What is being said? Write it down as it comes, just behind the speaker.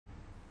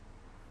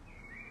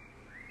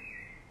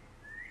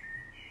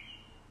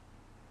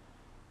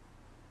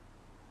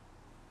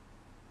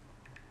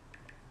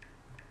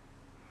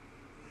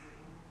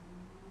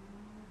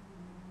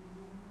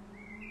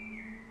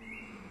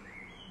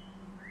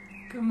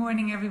Good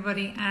morning,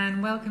 everybody,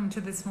 and welcome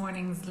to this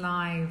morning's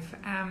live.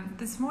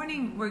 This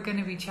morning we're going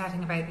to be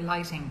chatting about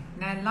lighting.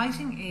 Now,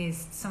 lighting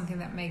is something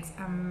that makes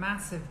a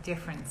massive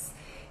difference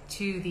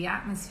to the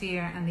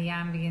atmosphere and the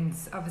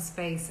ambience of a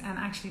space, and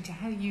actually to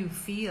how you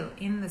feel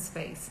in the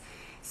space.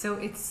 So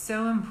it's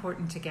so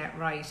important to get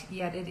right,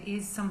 yet it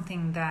is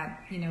something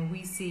that,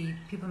 we see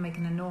people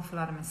making an awful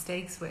lot of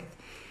mistakes with.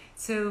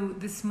 So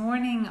this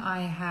morning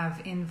I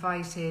have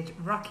invited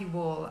Rocky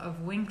Wall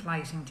of Wink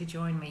Lighting to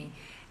join me,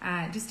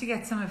 just to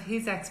get some of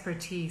his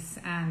expertise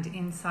and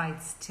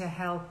insights to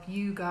help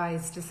you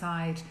guys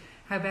decide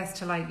how best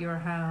to light your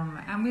home.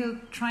 And we'll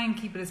try and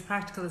keep it as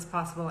practical as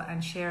possible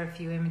and share a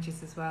few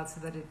images as well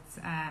so that it's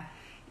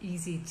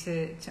easy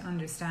to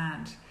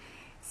understand.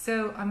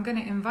 So I'm going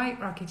to invite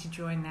Rocky to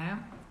join now.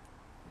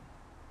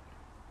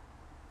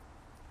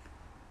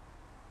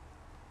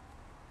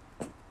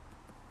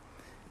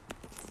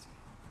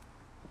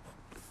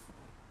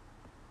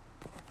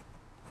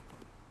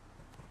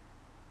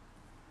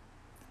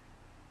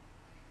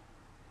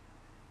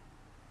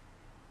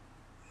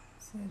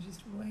 So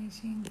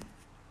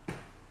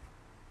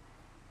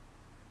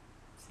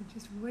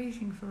just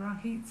waiting for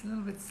Rocky. It's a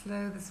little bit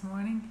slow this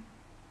morning.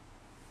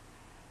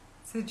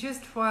 So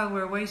just while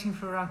we're waiting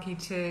for Rocky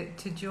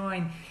to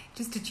join,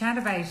 just to chat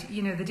about,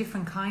 the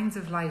different kinds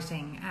of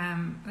lighting.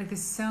 Like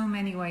there's so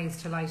many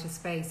ways to light a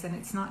space, and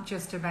it's not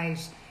just about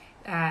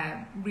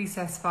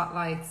recessed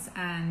spotlights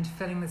and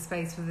filling the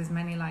space with as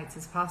many lights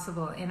as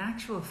possible. In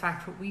actual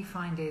fact, what we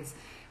find is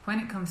when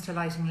it comes to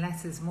lighting,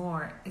 less is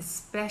more,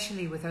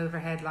 especially with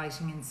overhead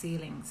lighting in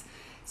ceilings.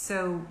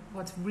 So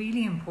what's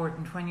really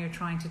important when you're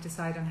trying to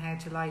decide on how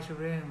to light a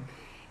room,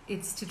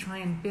 it's to try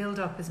and build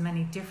up as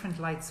many different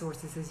light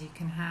sources as you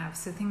can have.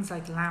 So things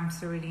like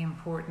lamps are really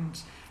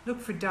important. Look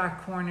for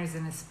dark corners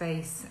in a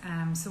space.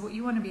 So what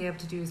you want to be able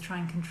to do is try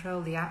and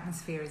control the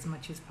atmosphere as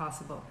much as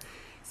possible.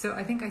 So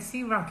I think I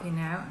see Rocky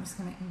now. I'm just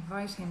going to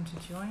invite him to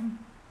join.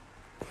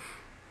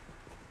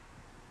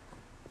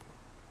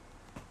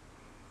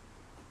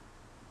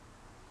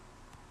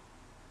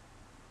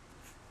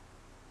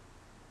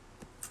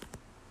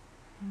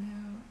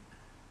 No.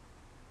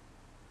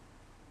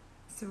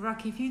 So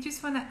Rocky, if you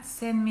just want to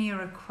send me a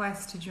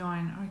request to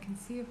join, or I can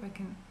see if I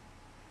can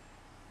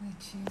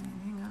let you in.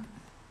 Hang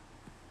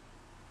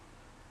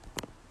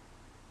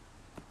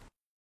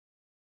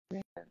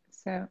on.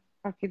 So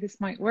Rocky, this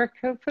might work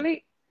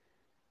hopefully.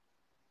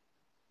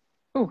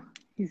 Oh,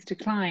 he's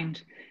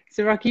declined.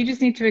 So Rocky, you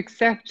just need to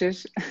accept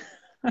it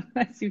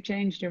unless you've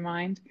changed your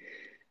mind.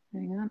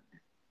 Hang on.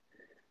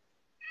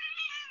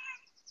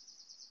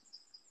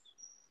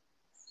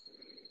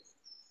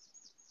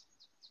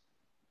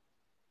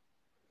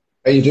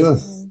 How you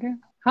doing?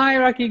 Hi,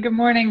 Rocky. Good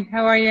morning.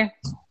 How are you?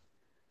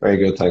 Very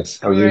good, thanks.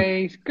 How are you?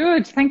 Great.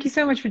 Good. Thank you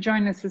so much for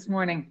joining us this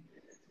morning.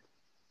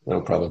 No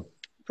problem.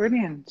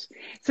 Brilliant.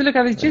 So look,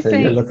 I was just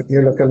saying...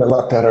 You're looking a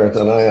lot better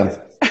than I am.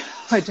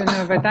 I don't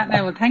know about that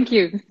now. Well, thank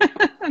you.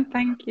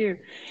 Thank you.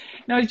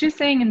 No, I was just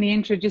saying in the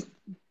intro, just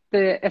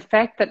the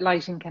effect that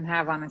lighting can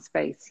have on a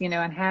space,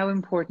 and how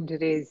important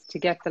it is to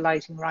get the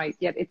lighting right.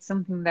 Yet it's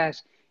something that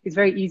is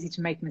very easy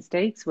to make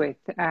mistakes with.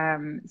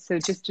 So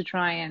just to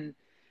try and,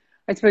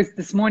 I suppose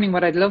this morning,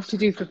 what I'd love to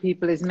do for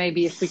people is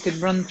maybe if we could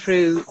run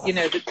through,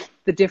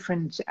 the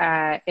different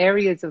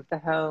areas of the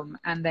home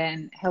and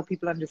then help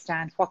people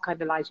understand what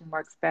kind of lighting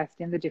works best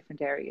in the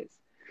different areas.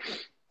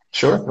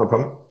 Sure, no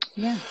problem.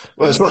 Yeah.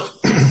 Well, I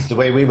suppose the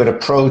way we would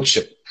approach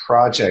a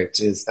project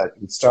is that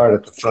you'd start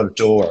at the front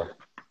door,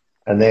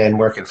 and then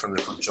working from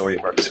the front door, you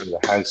work through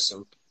the house.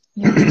 So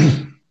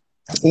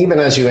even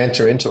as you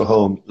enter into a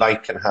home,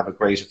 light can have a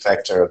great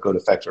effect or a good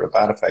effect or a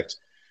bad effect.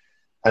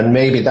 And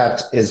maybe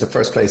that is the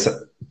first place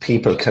that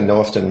people can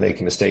often make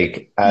a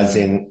mistake, as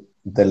in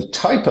the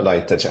type of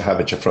light that you have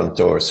at your front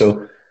door.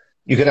 So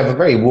you could have a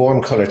very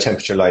warm color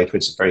temperature light,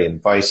 which is very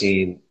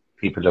inviting.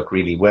 People look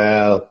really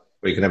well.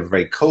 Or you can have a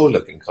very cold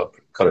looking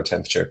color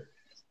temperature.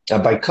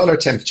 And by color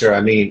temperature,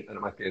 I mean, and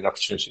it might be an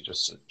opportunity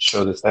just to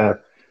show this now,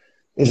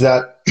 is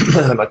that,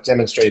 I might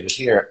demonstrate it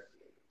here,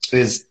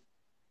 is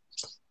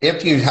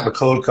if you have a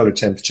cold color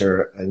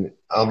temperature, and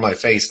on my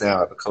face now I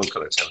have a cold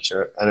color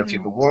temperature, and if you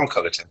have a warm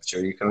color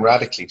temperature, you can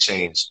radically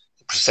change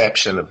the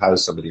perception of how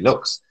somebody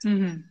looks.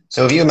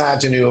 So if you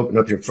imagine you open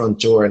up your front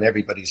door and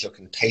everybody's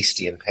looking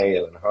pasty and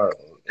pale and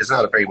horrible, it's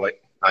not a very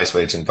nice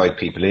way to invite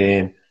people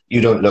in. You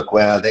don't look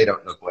well, they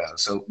don't look well.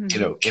 So,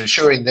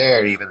 ensuring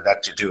there even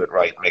that you do it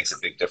right makes a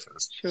big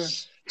difference. Sure.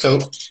 So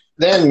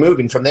then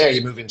moving from there,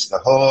 you move into the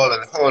hall,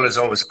 and the hall is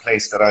always a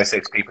place that I say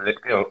to people that,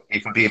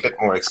 you can be a bit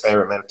more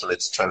experimental.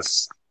 It's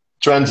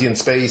transient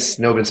space,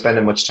 nobody's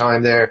spending much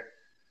time there.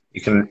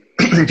 You can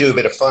do a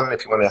bit of fun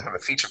if you want to have a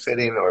feature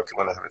fitting, or if you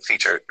want to have a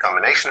feature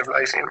combination of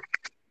lighting,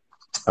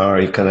 or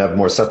you can have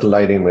more subtle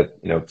lighting with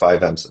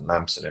 5 amps and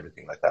lamps and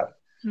everything like that.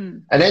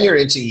 And then you're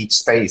into each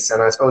space. And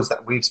I suppose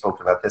that we've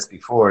spoken about this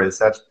before, is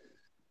that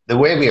the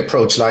way we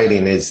approach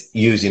lighting is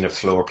using a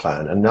floor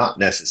plan and not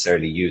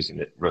necessarily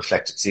using a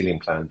reflected ceiling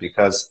plan,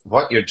 because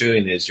what you're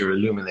doing is you're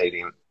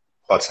illuminating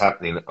what's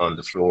happening on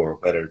the floor,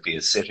 whether it be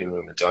a sitting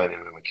room, a dining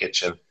room, a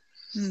kitchen.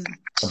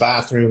 A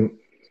bathroom,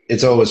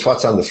 it's always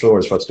what's on the floor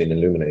is what's been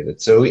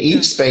illuminated. So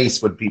each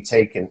space would be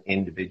taken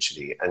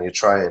individually, and you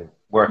try and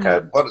work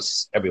out what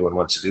does everyone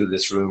want to do in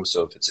this room.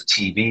 So if it's a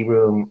TV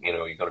room, you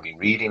know, you're going to be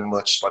reading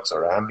much. What's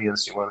our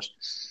ambience you want?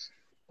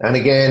 And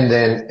again,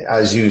 then,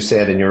 as you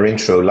said in your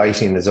intro,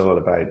 lighting is all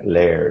about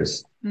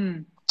layers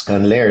and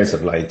layers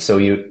of light. So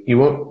you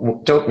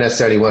don't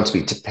necessarily want to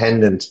be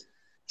dependent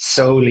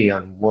solely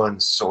on one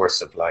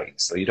source of light.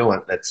 So you don't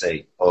want, let's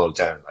say, all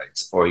down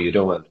lights, or you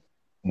don't want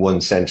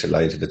one center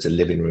light if it's a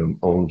living room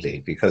only,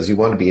 because you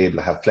want to be able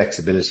to have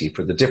flexibility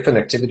for the different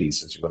activities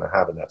that you're going to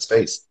have in that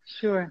space.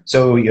 Sure.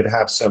 So you'd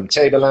have some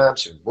table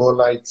lamps, your wall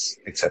lights,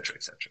 etc.,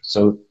 etc.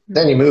 So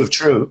then you move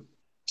through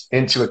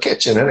into a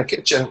kitchen, and a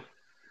kitchen,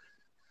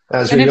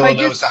 as we all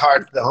know, is the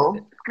heart of the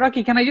home.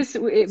 Rocky, can I just,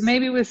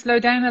 maybe we'll slow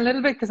down a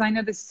little bit, because I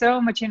know there's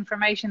so much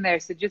information there.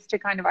 So just to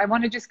kind of, I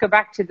want to just go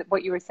back to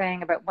what you were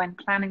saying about when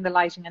planning the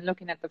lighting and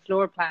looking at the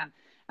floor plan.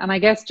 And I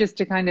guess just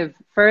to kind of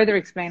further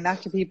explain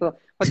that to people,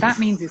 what that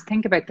means is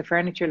think about the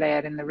furniture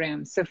layout in the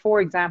room. So for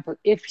example,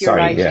 if you're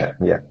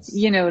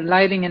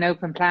lighting an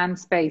open plan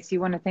space, you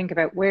want to think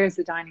about where's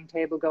the dining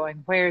table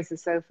going, where's the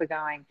sofa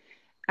going,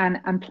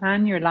 and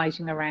plan your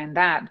lighting around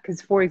that.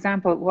 Because for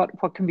example,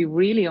 what can be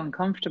really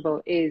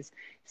uncomfortable is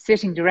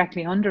sitting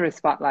directly under a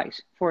spotlight,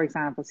 for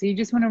example. So you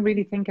just want to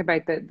really think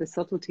about the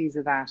subtleties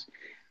of that.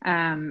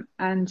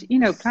 And, you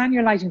know, plan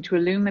your lighting to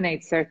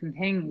illuminate certain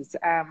things.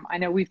 I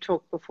know we've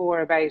talked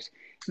before about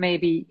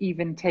maybe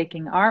even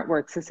taking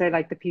artwork. So say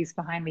like the piece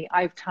behind me,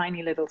 I have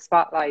tiny little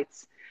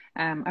spotlights.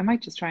 I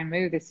might just try and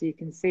move this so you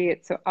can see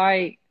it. So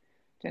I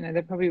don't know,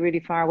 they're probably really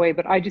far away,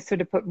 but I just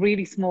sort of put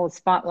really small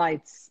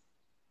spotlights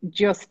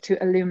just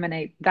to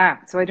illuminate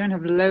that. So I don't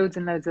have loads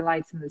and loads of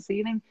lights in the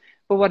ceiling.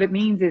 But what it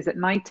means is at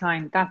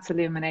nighttime, that's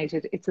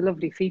illuminated. It's a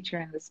lovely feature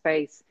in the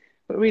space,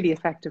 but really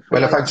effective.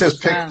 Well, if I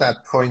just pick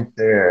that point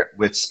there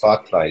with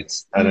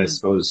spotlights, and I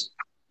suppose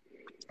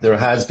there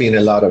has been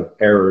a lot of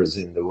errors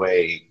in the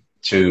way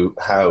to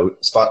how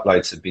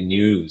spotlights have been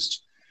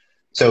used.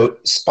 So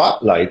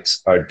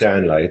spotlights are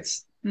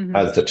downlights,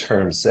 as the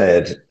term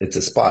said. It's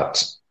a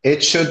spot.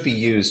 It should be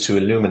used to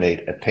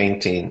illuminate a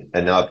painting,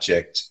 an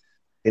object.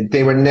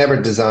 They were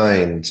never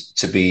designed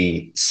to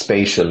be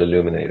spatial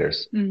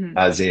illuminators,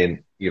 as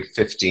in you have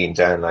 15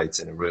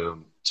 downlights in a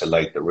room to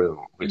light the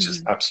room, which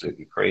is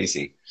absolutely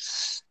crazy.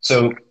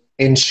 So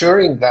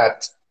ensuring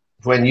that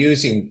when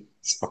using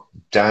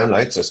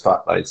downlights or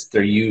spotlights,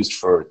 they're used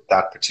for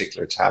that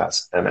particular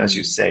task. And as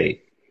you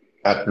say,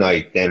 at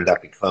night, then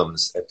that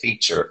becomes a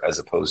feature as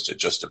opposed to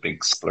just a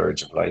big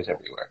splurge of light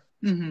everywhere.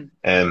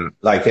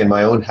 Like in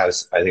my own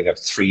house, I think I have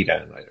 3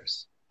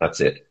 downlighters.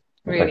 That's it.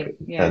 Really? Like,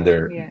 and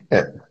they're,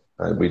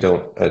 we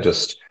don't,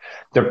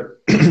 they're,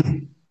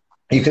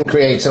 you can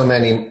create so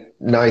many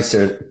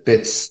nicer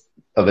bits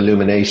of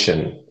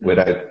illumination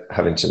without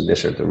having to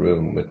litter the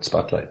room with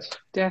spotlights.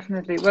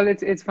 Definitely. Well,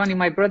 it's funny.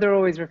 My brother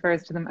always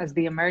refers to them as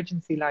the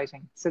emergency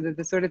lighting. So they're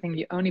the sort of thing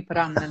you only put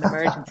on in an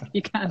emergency.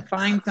 You can't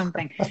find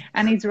something.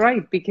 And he's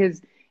right,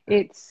 because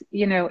it's,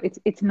 you know,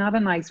 it's not a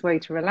nice way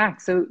to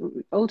relax. So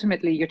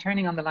ultimately you're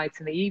turning on the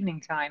lights in the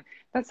evening time.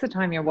 That's the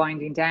time you're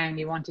winding down.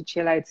 You want to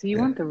chill out. So you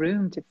want the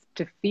room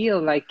to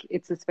feel like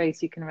it's a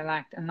space you can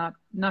relax, and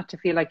not to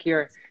feel like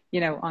you're,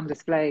 you know, on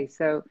display.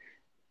 So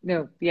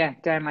no,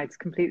 downlights,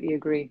 completely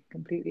agree.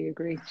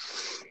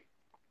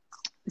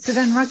 So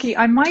then, Rocky,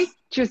 I might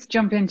just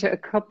jump into a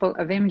couple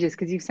of images,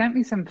 because you've sent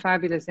me some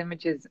fabulous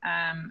images,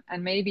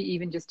 and maybe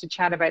even just to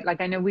chat about, like,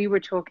 I know we were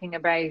talking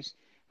about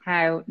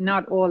how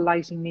not all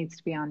lighting needs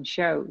to be on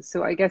show.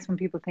 So I guess when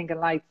people think of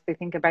lights, they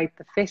think about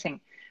the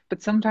fitting,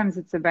 but sometimes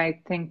it's about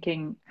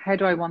thinking, how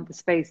do I want the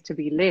space to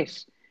be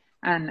lit,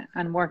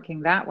 and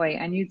working that way.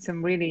 And you'd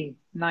some really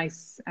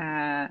nice,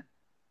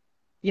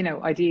 you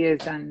know,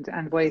 ideas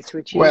and ways to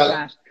achieve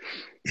that.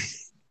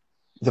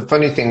 The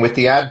funny thing with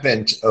the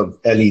advent of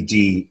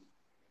LED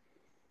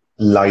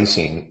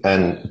lighting,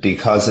 and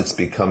because it's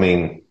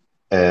becoming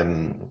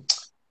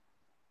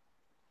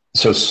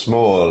so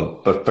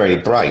small but very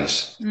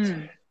bright,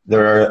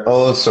 there are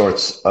all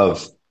sorts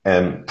of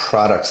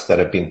products that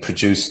have been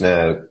produced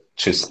now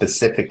to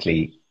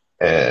specifically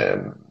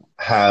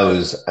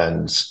house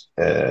and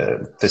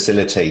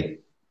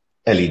facilitate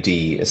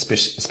LED,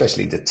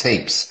 especially the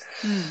tapes.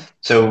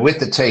 So with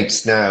the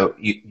tapes now,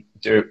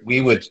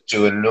 we would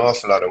do an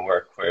awful lot of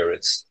work where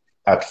it's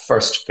at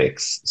first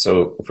fix.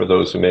 So for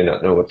those who may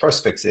not know what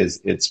first fix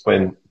is, it's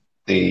when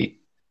the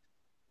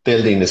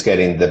building is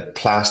getting the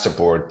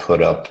plasterboard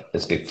put up.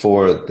 It's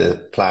before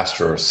the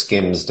plasterer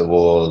skims the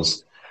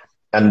walls.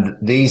 And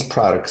these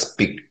products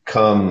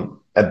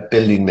become a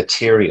building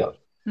material.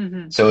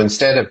 So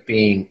instead of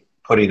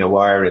putting a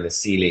wire in a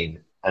ceiling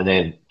and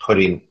then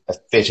putting a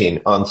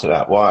fitting onto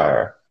that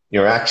wire,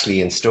 you're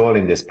actually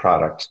installing this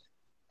product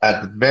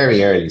at a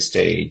very early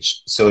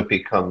stage. So it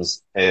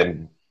becomes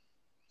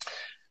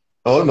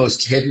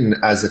almost hidden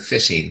as a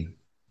fitting,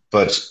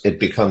 but it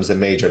becomes a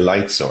major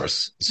light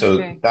source.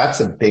 So that's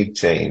a big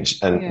change.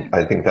 And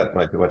I think that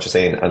might be what you're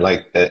saying. I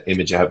like the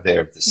image you have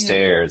there of the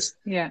stairs.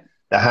 The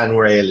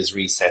handrail is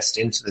recessed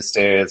into the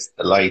stairs.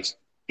 The light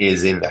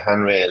is in the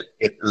handrail.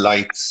 It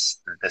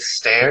lights the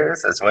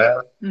stairs as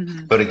well,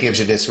 but it gives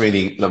you this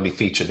really lovely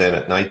feature then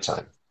at night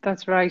time.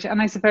 That's right.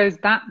 And I suppose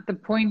that the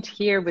point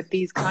here with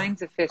these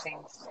kinds of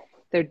fittings,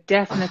 they're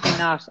definitely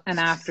not an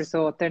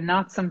afterthought. They're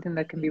not something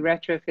that can be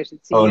retrofitted.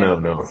 So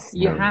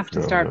you have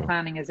to start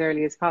planning as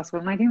early as possible.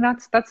 And I think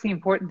that's the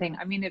important thing.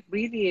 I mean, it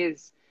really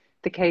is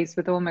the case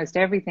with almost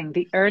everything.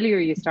 The earlier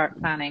you start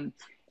planning,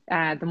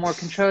 the more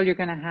control you're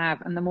going to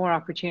have and the more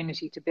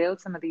opportunity to build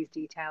some of these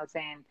details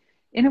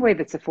in a way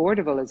that's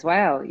affordable as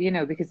well, you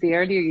know, because the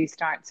earlier you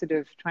start sort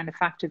of trying to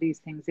factor these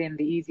things in,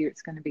 the easier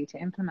it's going to be to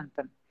implement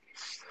them.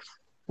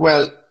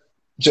 Well,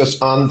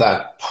 just on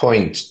that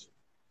point,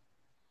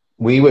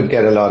 we would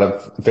get a lot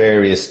of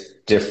various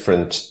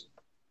different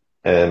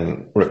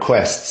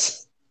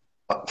requests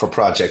for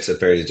projects at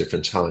various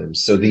different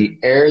times. So the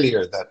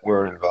earlier that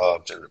we're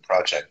involved in the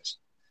project,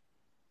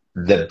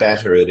 the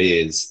better it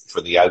is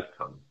for the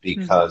outcome,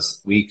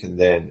 because we can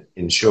then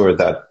ensure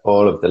that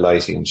all of the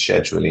lighting,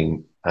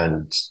 scheduling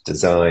and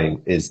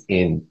design is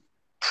in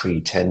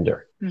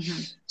pre-tender.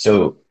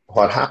 So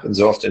what happens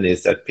often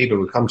is that people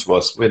will come to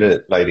us with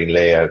a lighting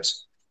layout.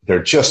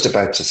 They're just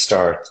about to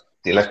start.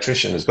 The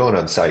electrician is going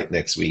on site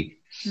next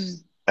week.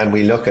 And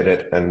we look at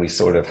it and we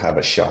sort of have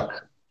a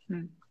shock.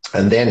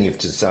 And then you have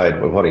to decide,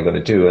 well, what are you going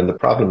to do? And the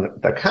problem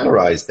that can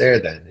arise there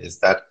then is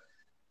that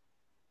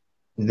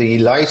the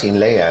lighting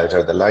layout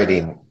or the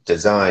lighting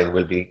design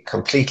will be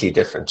completely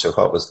different to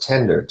what was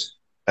tendered.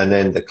 And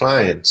then the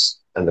client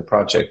and the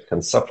project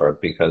can suffer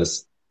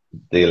because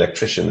the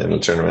electrician then will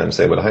turn around and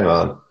say, well, hang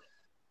on,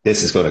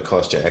 this is going to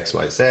cost you X,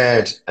 Y,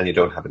 Z, and you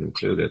don't have it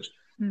included.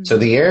 So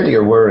the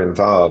earlier we're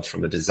involved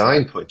from a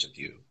design point of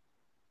view,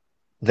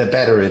 the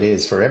better it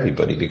is for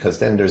everybody, because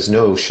then there's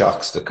no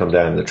shocks that come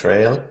down the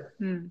trail.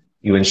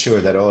 You ensure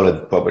that all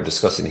of what we're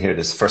discussing here,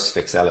 this first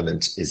fix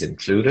element, is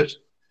included.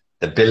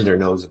 The builder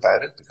knows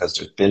about it because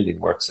there's building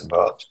works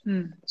involved.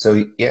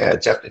 So yeah,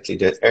 definitely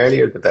the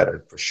earlier the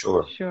better, for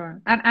sure. Sure.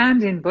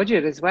 And in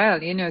budget as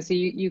well, you know, so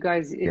you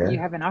guys, you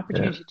have an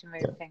opportunity to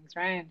move things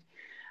around.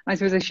 I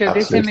suppose I showed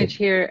this image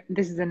here.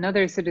 This is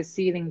another sort of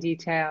ceiling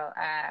detail,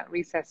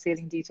 recessed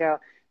ceiling detail.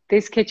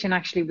 This kitchen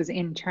actually was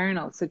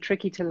internal, so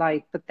tricky to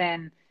light, but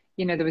then,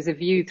 you know, there was a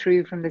view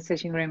through from the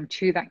sitting room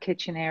to that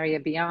kitchen area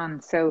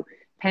beyond. So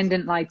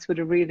pendant lights would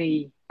have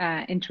really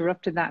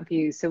interrupted that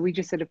view. So we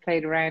just sort of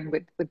played around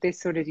with this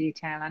sort of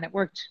detail, and it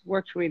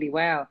worked really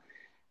well.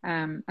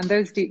 And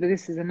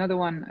this is another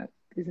one,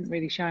 isn't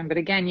really showing, but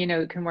again, you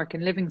know, it can work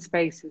in living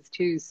spaces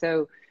too.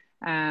 So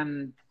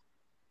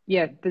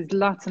yeah, there's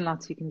lots and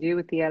lots you can do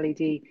with the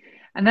LED.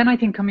 And then I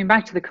think coming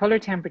back to the color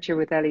temperature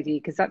with LED,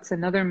 because that's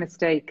another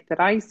mistake that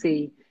I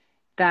see,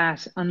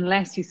 that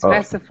unless you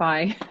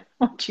specify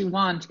what you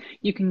want,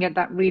 you can get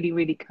that really,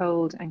 really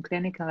cold and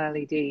clinical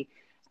LED.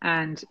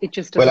 And it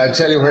just doesn't. Well, I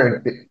tell you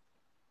where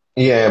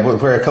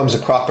it comes a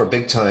cropper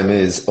big time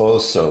is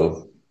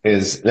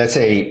let's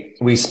say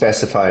we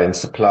specify and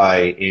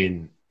supply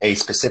in a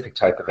specific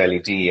type of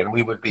LED, and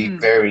we would be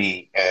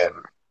very,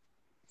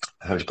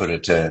 how to put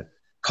it,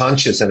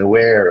 conscious and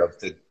aware of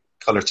the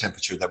color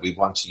temperature that we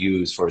want to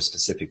use for a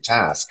specific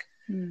task.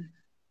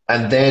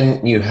 And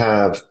then you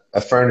have a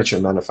furniture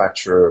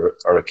manufacturer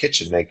or a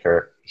kitchen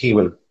maker. He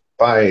will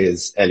buy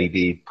his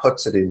LED,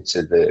 puts it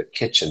into the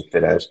kitchen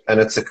fit out,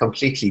 and it's a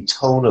completely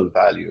tonal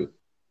value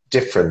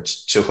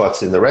different to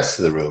what's in the rest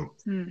of the room.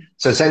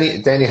 So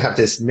then you have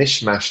this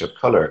mishmash of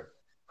color,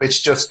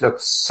 which just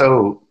looks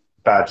so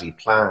badly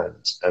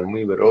planned. And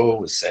we would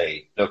always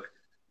say, look,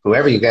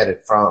 whoever you get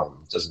it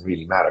from doesn't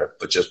really matter,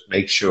 but just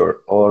make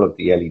sure all of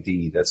the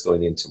LED that's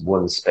going into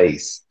one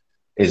space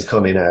is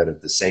coming out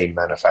of the same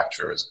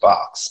manufacturer's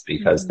box,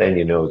 because then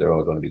you know they're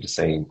all going to be the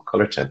same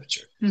color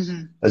temperature.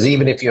 Because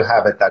even if you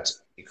have it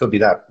could be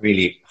that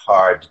really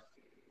hard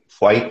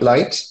white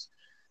light,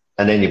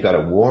 and then you've got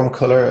a warm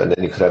color, and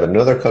then you could have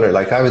another color.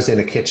 Like I was in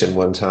a kitchen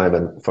one time,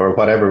 and for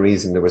whatever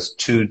reason, there was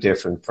 2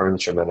 different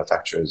furniture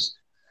manufacturers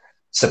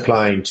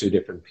supplying 2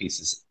 different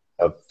pieces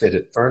of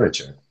fitted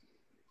furniture.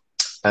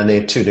 And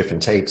they had 2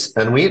 different tapes,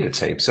 and we had a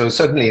tape. So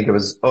suddenly there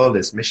was all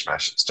this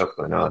mishmash of stuff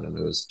going on, and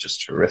it was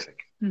just terrific.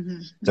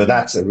 So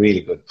that's a really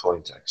good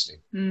point,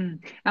 actually.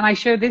 And I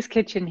show this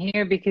kitchen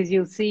here because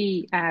you'll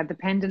see the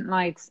pendant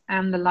lights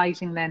and the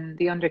lighting, then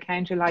the under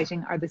counter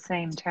lighting, are the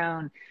same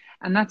tone.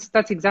 And that's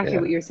exactly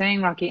what you're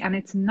saying, Rocky. And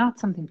it's not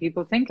something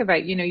people think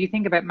about. You know, you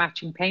think about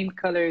matching paint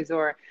colors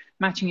or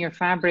matching your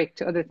fabric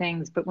to other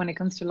things, but when it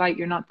comes to light,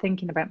 you're not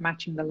thinking about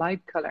matching the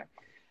light color.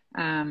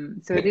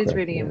 So it is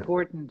really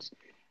important.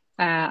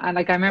 And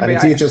like I remember, and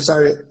if you just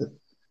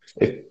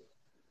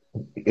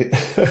if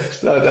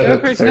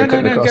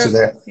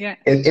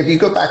you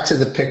go back to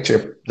the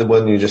picture, the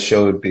one you just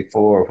showed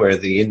before, where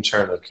the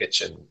internal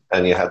kitchen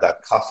and you have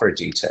that coffer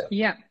detail.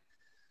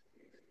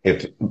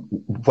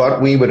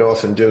 What we would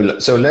often do,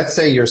 so let's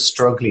say you're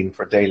struggling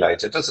for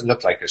daylight. It doesn't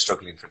look like you're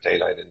struggling for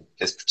daylight in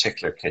this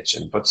particular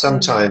kitchen, but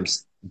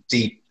sometimes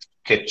deep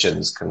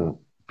kitchens can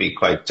be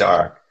quite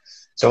dark.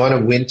 So on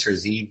a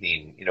winter's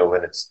evening, you know,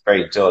 when it's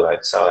very dull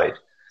outside,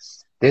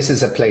 this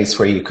is a place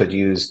where you could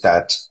use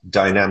that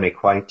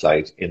dynamic white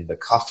light in the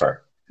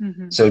coffer.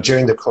 Mm-hmm. So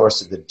during the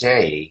course of the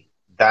day,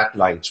 that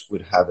light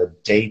would have a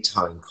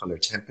daytime color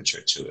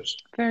temperature to it.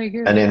 Very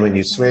good. And then when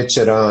you switch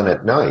it on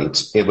at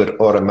night, it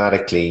would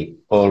automatically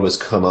always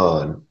come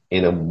on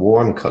in a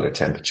warm color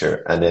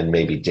temperature and then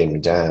maybe dim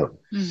down.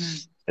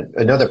 Mm-hmm.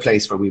 Another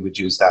place where we would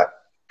use that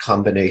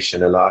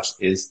combination a lot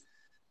is,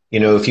 you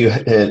know, if you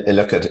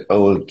look at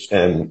old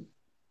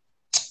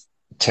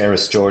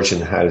terrace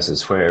Georgian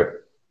houses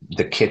where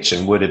the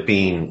kitchen would have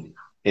been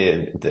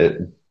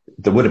there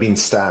would have been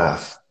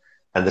staff,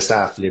 and the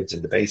staff lived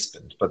in the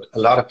basement. But a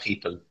lot of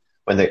people,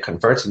 when they're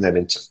converting them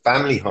into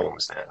family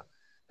homes now,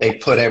 they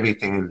put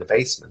everything in the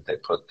basement. They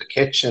put the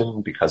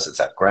kitchen because it's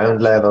at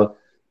ground level,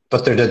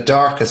 but they're the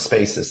darkest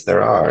spaces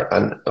there are.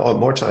 And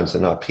more times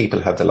than not,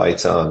 people have the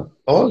lights on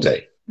all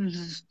day.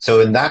 Mm-hmm.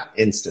 So in that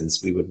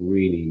instance, we would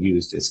really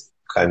use this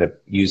kind of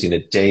using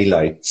a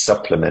daylight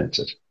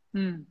supplemented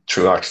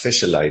through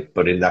artificial light,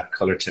 but in that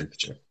color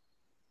temperature.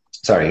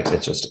 Sorry,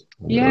 it's just...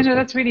 Yeah, no,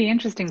 that's really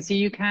interesting. So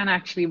you can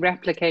actually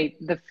replicate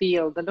the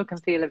look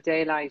and feel of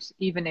daylight,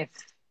 even if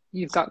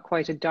you've got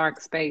quite a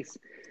dark space.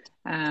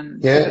 Well,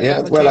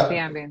 the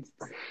ambience.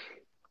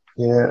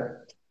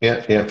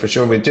 Yeah, for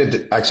sure. We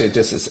did, actually,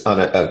 this is on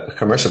a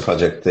commercial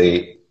project.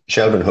 The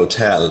Shelburne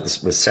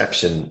Hotel's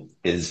reception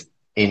is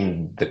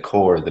in the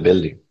core of the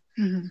building.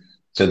 Mm-hmm.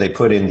 So they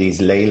put in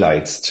these ley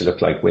lights to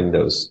look like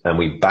windows, and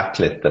we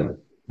backlit them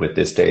with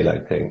this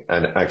daylight thing.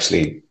 And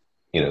actually,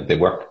 you know, they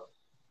work.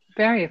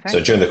 Very effective.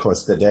 So during the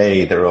course of the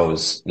day, they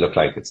always look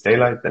like it's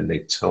daylight, then they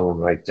tone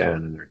right down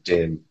and they're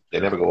dim. They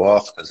never go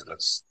off because it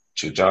looks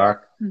too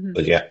dark. Mm-hmm.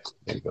 But yeah,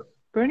 there you go.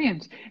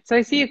 Brilliant. So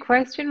I see a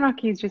question,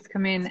 Rocky, has just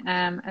come in.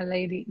 A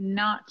lady,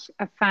 not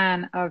a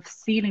fan of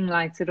ceiling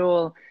lights at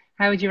all.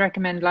 How would you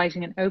recommend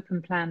lighting an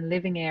open plan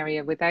living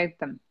area without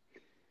them?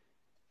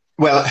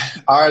 Well,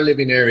 our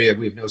living area,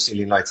 we have no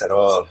ceiling lights at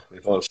all.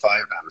 We've all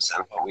 5 amps.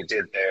 And what we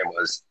did there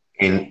was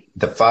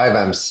the 5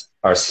 amps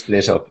are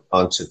split up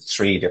onto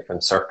 3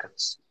 different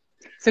circuits.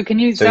 So can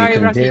you,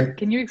 Rocky,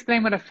 can you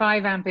explain what a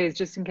 5 amp is,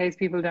 just in case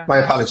people don't My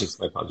know? apologies.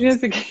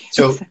 Yes, okay.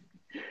 So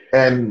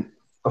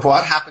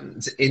what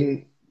happens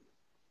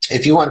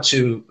if you want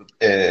to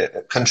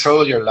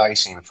control your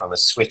lighting from a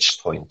switch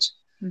point,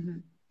 mm-hmm.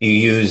 you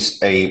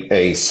use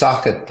a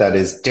socket that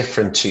is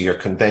different to your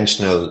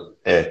conventional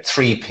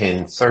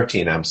 3-pin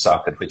 13 amp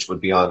socket, which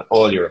would be on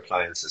all your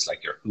appliances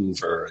like your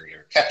Hoover or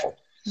your kettle.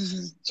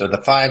 Mm-hmm. So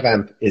the 5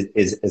 amp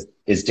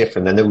is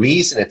different. And the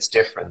reason it's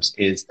different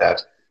is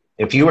that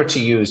if you were to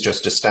use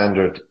just a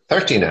standard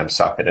 13 amp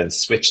socket and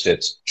switched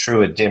it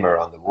through a dimmer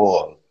on the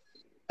wall,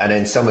 and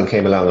then someone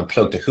came along and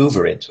plugged a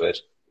Hoover into it,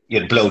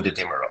 you'd blow the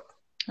dimmer up.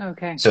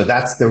 Okay. So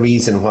that's the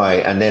reason why,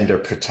 and then they're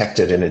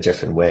protected in a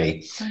different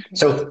way. Okay.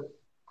 So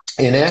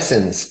in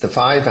essence, the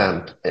 5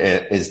 amp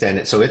is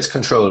then, so it's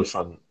controlled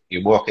from,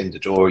 you walk in the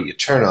door, you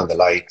turn on the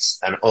lights,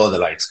 and all the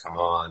lights come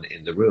on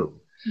in the room.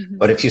 Mm-hmm.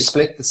 But if you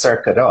split the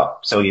circuit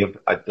up, so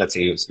let's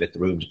say you split the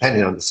room,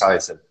 depending on the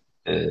size of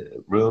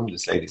room,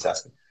 this lady's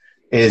asking,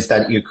 is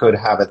that you could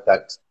have it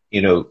that,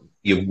 you know,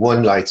 you have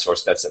one light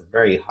source that's a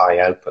very high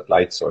output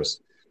light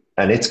source,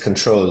 and it's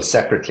controlled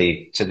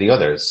separately to the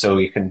others. So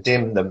you can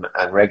dim them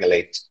and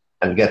regulate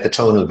and get the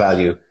tonal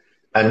value.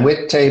 And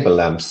with table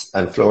lamps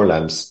and floor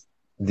lamps,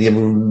 the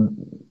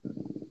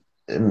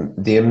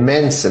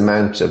immense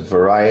amount of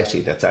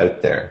variety that's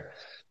out there,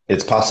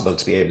 it's possible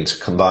to be able to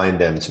combine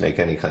them to make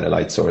any kind of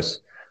light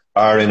source.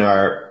 Or in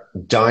our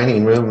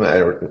dining room,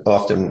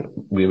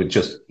 often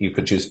you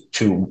could use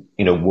 2,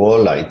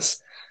 wall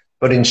lights,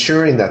 but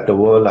ensuring that the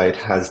wall light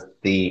has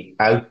the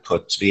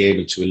output to be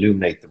able to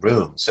illuminate the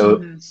room. So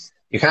mm-hmm.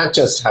 you can't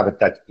just have it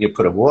that you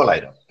put a wall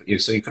light up.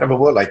 So you could have a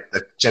wall light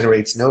that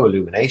generates no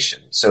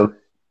illumination. So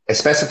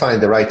specifying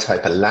the right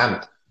type of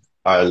lamp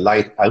or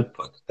light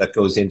output that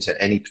goes into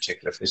any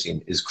particular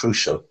fitting is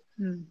crucial,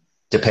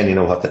 depending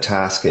on what the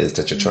task is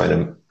that you're trying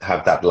to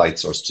have that light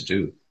source to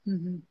do.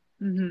 Mm-hmm.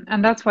 Mm-hmm.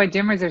 And that's why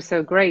dimmers are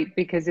so great,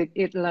 because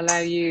it'll allow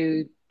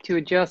you to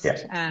adjust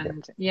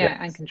and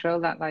control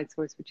that light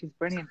source, which is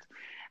brilliant.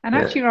 And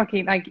actually,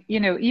 Rocky,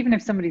 even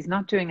if somebody's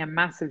not doing a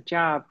massive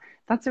job,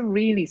 that's a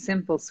really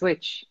simple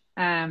switch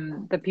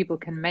that people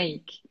can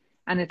make,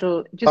 and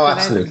it'll just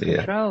allow them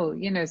control.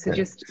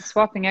 Just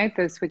swapping out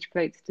those switch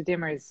plates to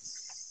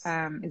dimmers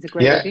is a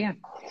great idea.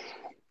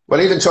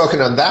 Well, even talking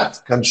on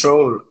that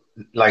control,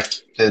 like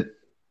the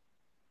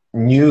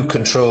new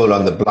control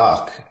on the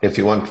block, if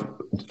you want,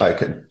 I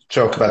could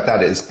talk about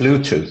that, is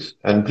Bluetooth.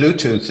 And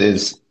Bluetooth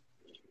is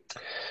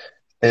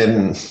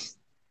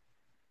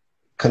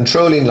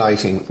controlling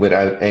lighting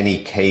without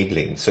any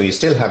cabling. So you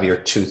still have your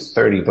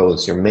 230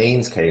 volts, your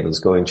mains cables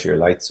going to your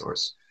light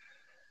source,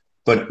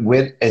 but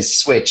with a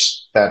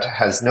switch that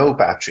has no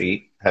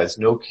battery, has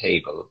no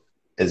cable,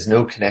 has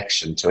no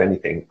connection to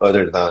anything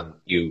other than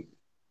you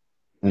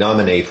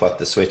nominate what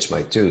the switch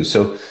might do.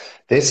 So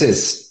this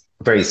is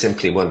very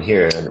simply one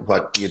here, and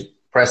what you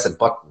press a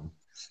button,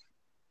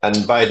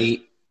 and by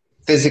the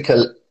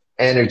physical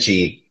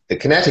energy, the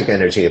kinetic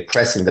energy of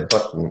pressing the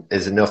button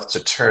is enough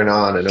to turn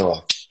on and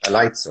off a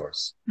light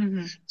source.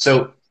 Mm-hmm.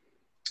 So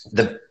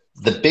the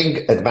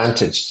big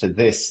advantage to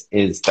this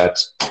is that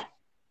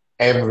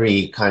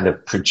every kind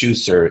of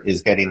producer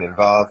is getting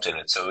involved in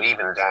it. So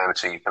even down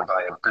to you can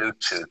buy a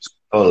Bluetooth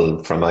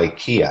bulb from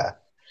IKEA.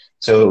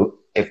 So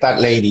if that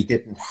lady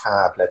didn't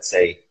have, let's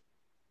say,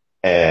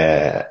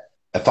 a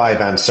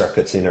 5 amp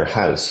circuits in her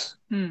house,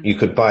 you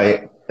could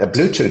buy a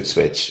Bluetooth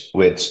switch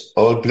with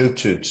all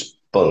Bluetooth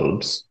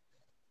bulbs,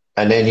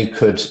 and then you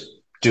could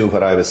do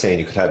what I was saying.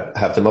 You could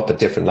have them up at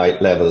different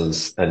light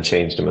levels and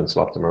change them and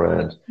swap them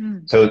around.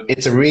 So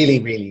it's a really,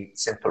 really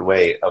simple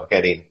way of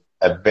getting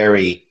a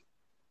very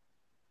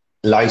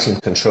lighting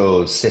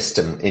control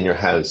system in your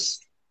house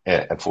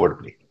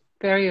affordably.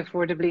 Very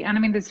affordably. And I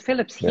mean, there's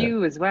Philips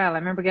Hue as well. I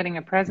remember getting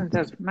a present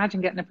of,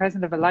 imagine getting a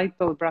present of a light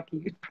bulb,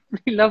 Rocky. You'd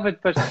probably love it.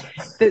 But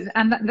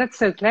that's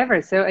so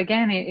clever. So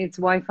again, it's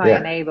Wi-Fi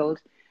enabled,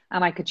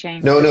 and I could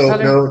change the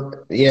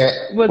color.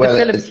 Well, the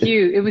Philips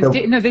Hue, it was,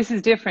 no, this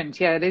is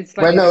different. Yeah, it is.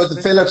 Well, no,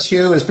 the Philips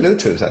Hue is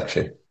Bluetooth,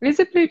 actually. Is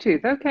it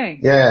Bluetooth? Okay.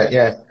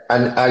 Yeah.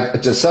 And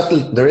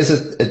there is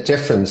a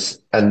difference.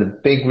 And the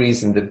big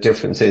reason the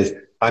difference is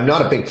I'm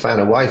not a big fan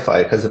of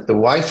Wi-Fi, because if the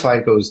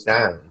Wi-Fi goes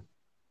down,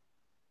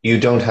 you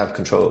don't have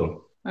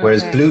control.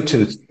 Whereas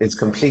Bluetooth is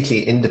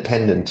completely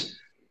independent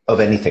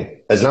of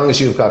anything. As long as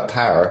you've got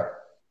power,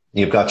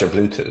 you've got your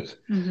Bluetooth.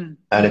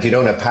 And if you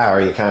don't have power,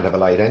 you can't have a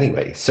light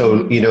anyway.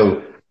 So,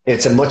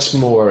 it's a much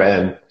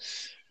more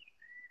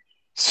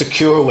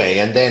secure way.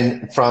 And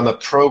then from a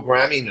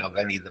programming of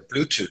any of the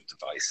Bluetooth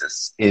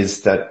devices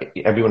is that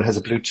everyone has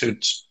a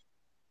Bluetooth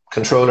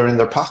controller in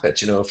their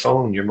pocket, a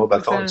phone, your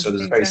mobile phone. So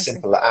there's a very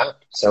simple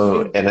app.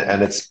 So,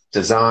 and it's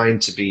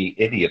designed to be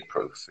idiot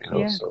proof,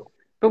 so.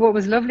 But what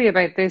was lovely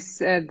about this,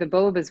 the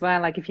bulb as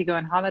well, like if you go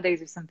on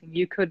holidays or something,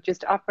 you could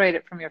just operate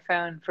it from your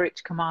phone for it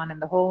to come on in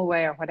the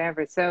hallway or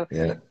whatever. So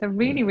they're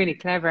really, really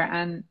clever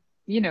and,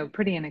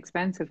 pretty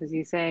inexpensive, as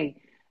you say,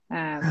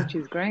 which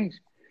is great.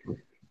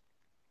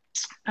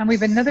 And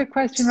we've another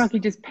question,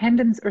 Rocky, just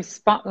pendants or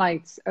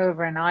spotlights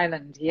over an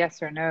island,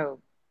 yes or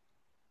no?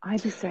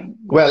 I'd be saying...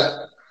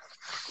 Well,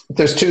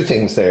 there's two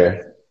things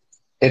there.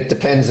 It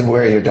depends on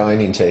where your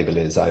dining table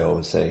is, I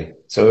always say.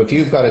 So if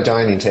you've got a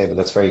dining table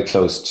that's very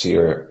close to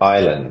your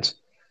island,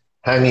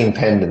 hanging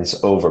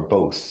pendants over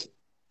both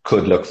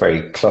could look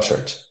very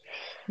cluttered.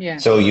 Yeah.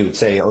 So you would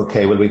say,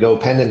 okay, will we go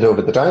pendant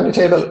over the dining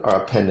table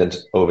or pendant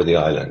over the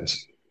island?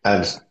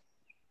 And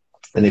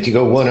if you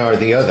go one or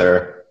the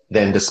other,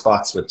 then the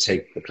spots would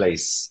take the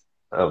place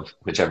of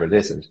whichever it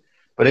isn't.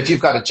 But if you've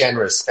got a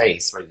generous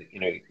space where,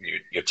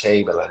 your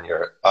table and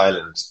your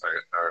island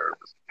are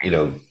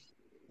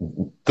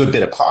good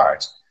bit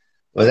apart,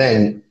 well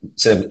then,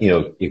 so,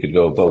 you could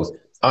go both.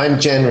 I'm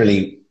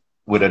generally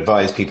would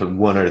advise people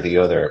one or the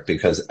other,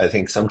 because I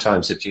think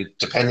sometimes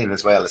depending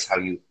as well as how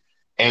you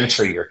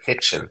enter your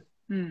kitchen,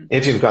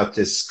 if you've got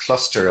this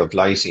cluster of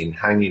lighting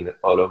hanging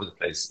all over the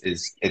place,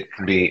 it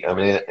can be, I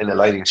mean, in the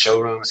lighting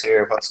showrooms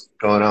here, what's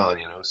going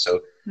on,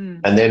 so,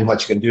 and then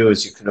what you can do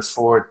is you can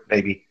afford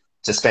maybe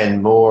to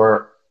spend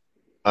more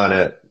on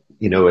a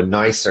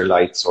nicer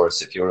light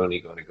source if you're only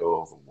going to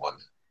go over one.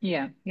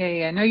 Yeah.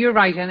 No, you're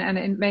right. And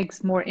it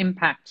makes more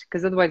impact,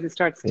 because otherwise it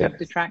starts to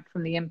detract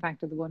from the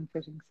impact of the one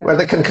fitting. So. Well,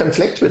 they can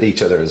conflict with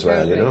each other as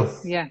well,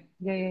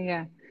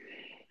 Yeah.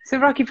 So,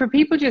 Rocky, for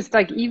people just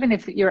like, even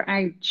if you're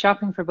out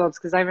shopping for bulbs,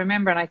 because I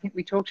remember, and I think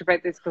we talked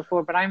about this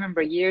before, but I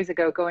remember years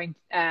ago going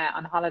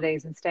on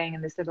holidays and staying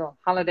in this little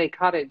holiday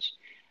cottage,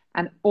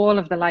 and all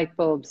of the light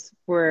bulbs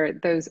were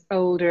those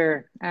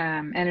older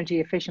energy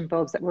efficient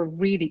bulbs that were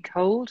really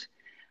cold.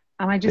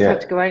 And I just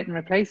had to go out and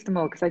replace them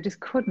all, because I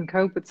just couldn't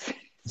cope with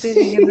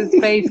sitting in the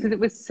space, because it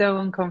was so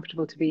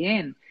uncomfortable to be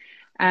in.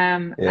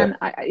 And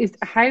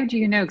how do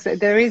you know? Because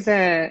there is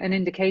an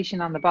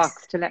indication on the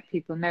box to let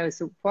people know.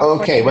 So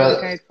what do you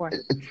look out for?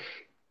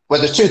 Well,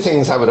 there's two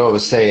things I would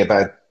always say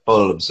about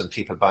bulbs and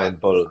people buying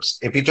bulbs.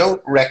 If you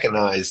don't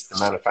recognize the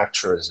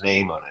manufacturer's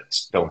name on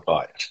it, don't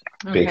buy it,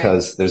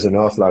 because there's an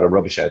awful lot of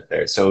rubbish out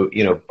there. So,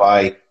 you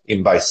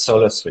can buy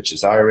Solus, which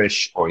is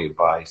Irish, or you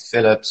buy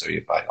Philips, or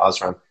you buy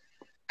Osram,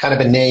 kind of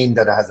a name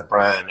that has a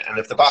brand. And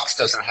if the box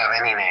doesn't have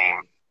any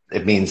name,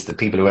 it means the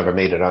people who ever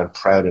made it aren't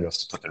proud enough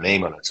to put their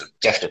name on it. So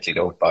definitely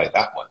don't buy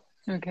that one.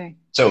 Okay.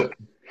 So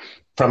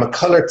from a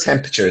color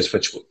temperatures,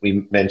 which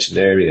we mentioned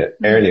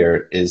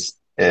earlier, is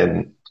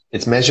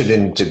it's measured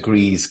in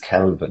degrees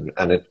Kelvin,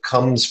 and it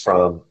comes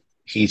from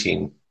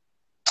heating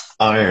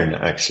iron,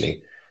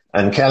 actually.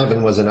 And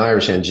Kelvin was an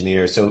Irish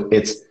engineer. So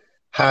it's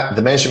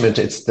the measurement,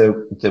 it's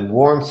the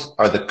warmth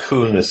or the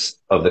coolness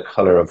of the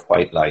color of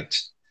white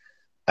light.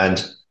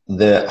 And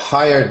the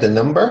higher the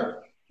number,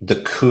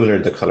 the cooler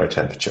the color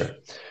temperature.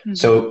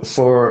 So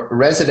for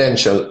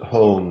residential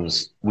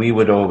homes, we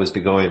would always be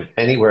going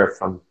anywhere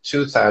from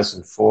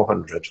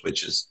 2,400,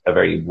 which is a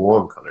very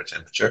warm color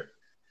temperature,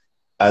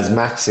 as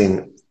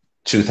maxing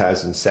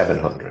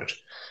 2,700.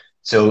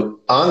 So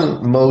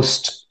on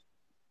most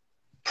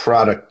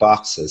product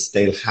boxes,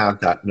 they'll have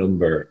that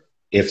number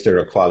if they're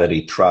a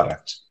quality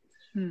product.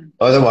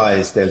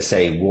 Otherwise, they'll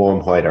say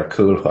warm white or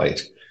cool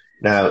white.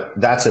 Now,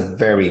 that's a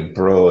very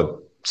broad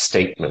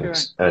statement,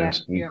 Sure. Yeah.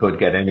 and you could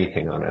get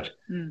anything on it.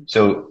 Mm.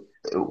 So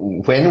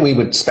when we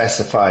would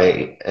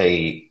specify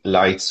a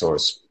light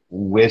source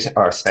with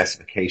our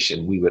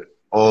specification, we would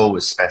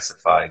always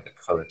specify the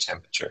color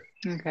temperature.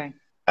 Okay.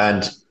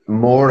 And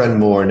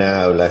more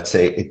now, let's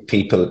say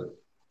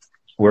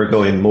we're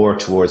going more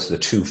towards the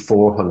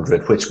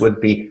 2400, which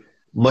would be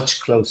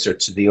much closer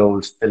to the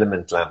old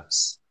filament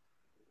lamps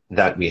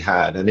that we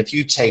had. And if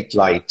you take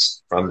light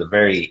from the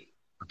very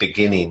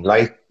beginning,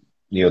 light,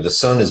 the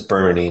sun is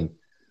burning,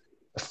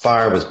 a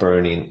fire was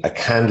burning, a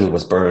candle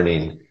was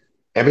burning,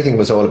 everything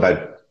was all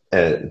about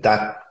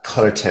that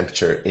color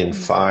temperature in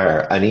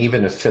fire. And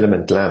even a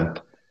filament lamp,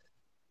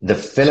 the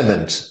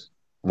filament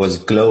was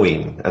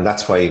glowing, and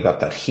that's why you got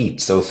that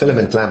heat. So a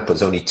filament lamp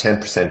was only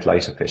 10%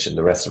 light efficient.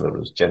 The rest of it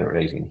was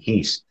generating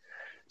heat.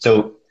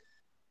 So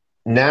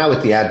now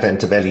with the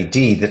advent of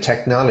LED, the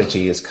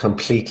technology is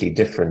completely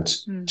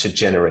different to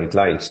generate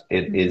light.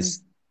 It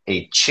is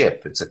a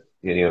chip. It's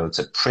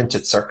a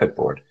printed circuit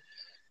board.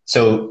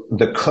 So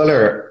the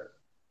color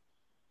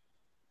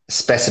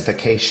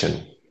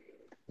specification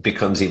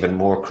becomes even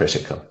more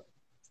critical.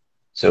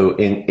 So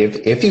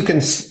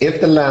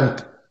if the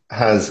lamp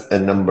has a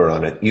number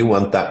on it, you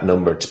want that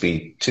number to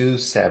be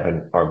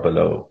 27 or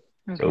below.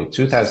 Okay. So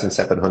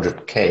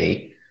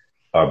 2700K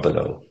or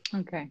below.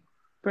 Okay,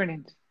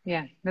 brilliant.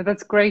 Yeah, no,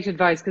 that's great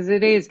advice, because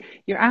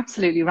you're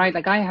absolutely right.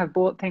 Like, I have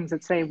bought things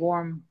that say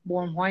warm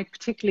white,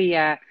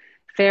 particularly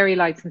fairy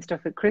lights and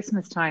stuff at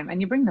Christmas time, and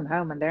you bring them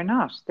home and they're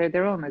not.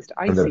 They're almost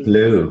icy. And they're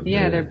blue.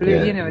 Yeah, they're blue.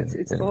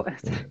 It's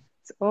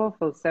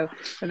awful. So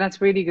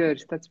that's really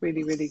good. That's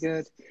really, really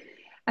good.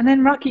 And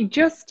then, Rocky,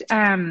 just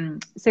so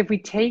if we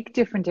take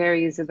different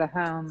areas of the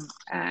home,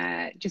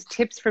 just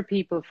tips for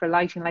people for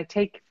lighting, like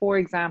take, for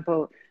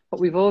example, what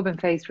we've all been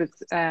faced with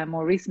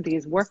more recently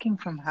is working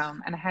from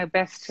home, and how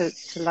best to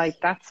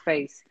light that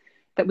space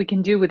that we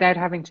can do without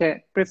having to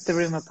rip the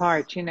room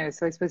apart,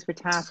 So I suppose for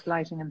task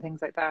lighting and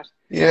things like that.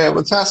 Yeah,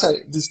 well,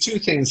 there's two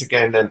things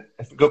again. Then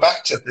if we go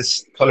back to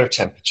this color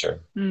temperature,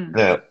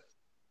 now,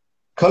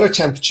 color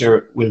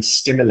temperature will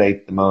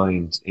stimulate the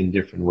mind in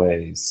different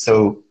ways.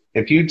 So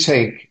if you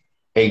take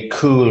a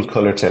cool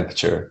color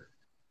temperature,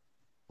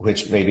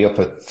 which may be up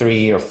at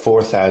 3,000 or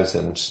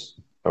 4,000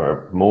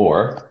 or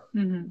more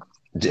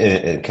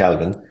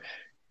Kelvin,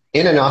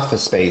 in an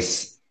office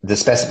space, the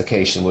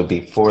specification would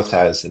be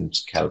 4,000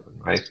 Kelvin,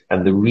 right?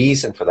 And the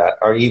reason for that,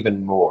 or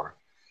even more,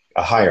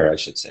 higher, I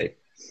should say,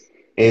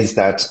 is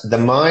that the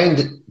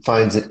mind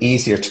finds it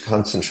easier to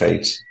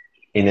concentrate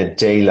in a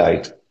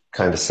daylight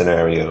kind of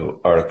scenario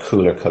or a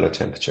cooler color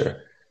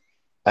temperature.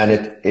 And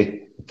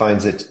it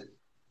finds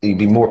you'd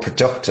be more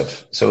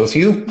productive. So if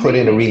you put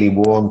in a really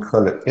warm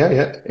color,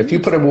 if you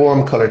put a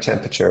warm color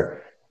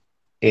temperature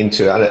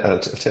into, I'll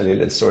tell you a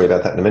little story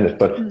about that in a minute,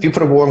 but if you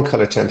put a warm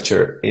color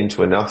temperature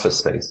into an office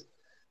space,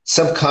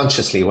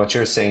 subconsciously what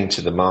you're saying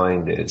to the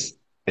mind is,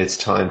 it's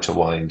time to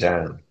wind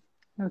down,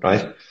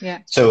 right? Yeah.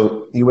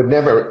 So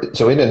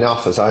in an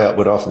office, I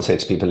would often say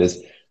to people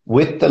is,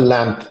 with the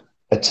lamp,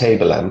 a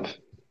table lamp,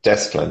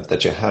 desk lamp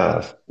that you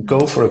have,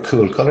 go for a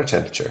cool color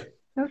temperature.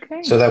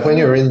 Okay. So that when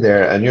you're in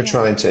there and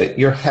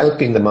you're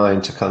helping the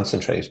mind to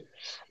concentrate.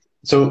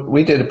 So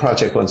we did a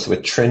project once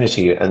with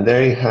Trinity, and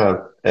they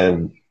have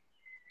in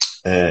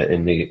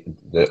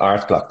the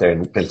art block there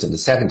built in the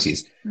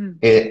 70s,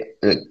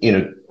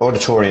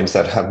 auditoriums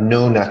that have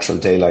no natural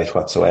daylight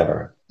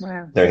whatsoever.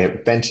 Wow.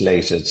 They're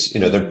ventilated,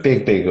 they're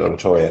big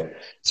auditoria.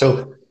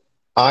 So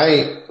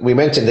we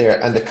went in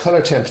there, and the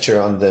color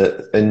temperature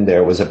in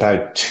there was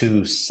about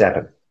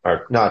 2.7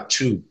 or not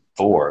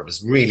 2.4. It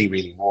was really,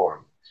 really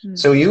warm.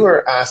 So you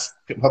were asked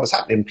what was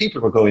happening.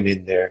 People were going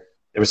in there.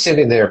 They were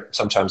sitting there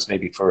sometimes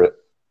maybe for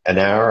an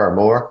hour or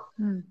more.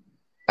 And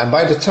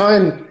by the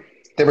time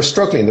they were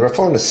struggling, they were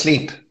falling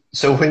asleep.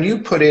 So when you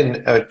put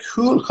in a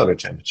cool color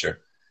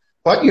temperature,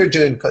 what you're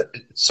doing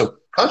so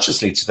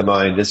consciously to the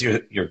mind is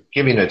you're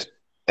giving it,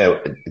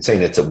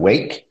 saying it's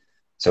awake.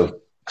 So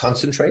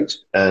concentrate.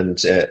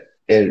 And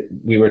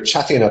we were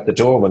chatting at the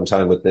door one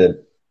time with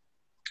the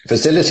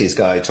facilities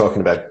guy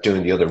talking about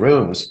doing the other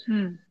rooms.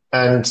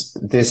 And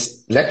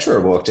this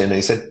lecturer walked in and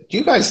he said, "Do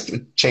you guys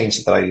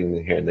change the lighting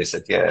in here?" And they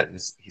said, "Yeah." And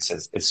he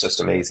says, "It's just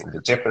amazing. The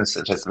difference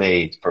it has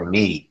made for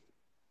me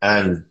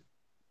and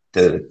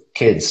the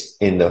kids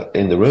in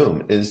the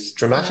room is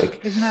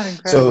dramatic." Isn't that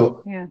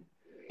incredible?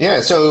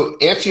 So, so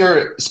if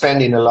you're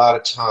spending a lot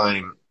of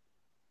time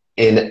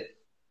in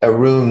a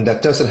room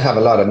that doesn't have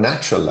a lot of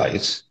natural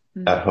light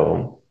at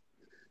home,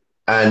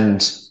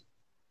 and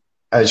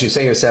as you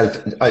say yourself,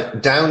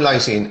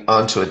 downlighting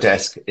onto a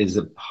desk is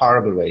a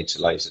horrible way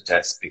to light a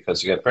desk,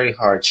 because you get very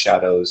hard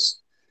shadows.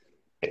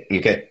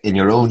 You get in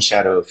your own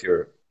shadow if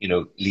you're,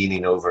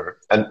 leaning over.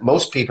 And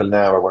most people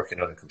now are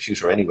working on a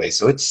computer anyway,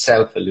 so it's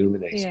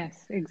self-illuminating.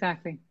 Yes,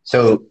 exactly.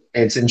 So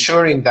it's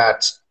ensuring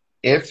that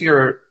if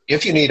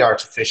you need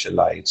artificial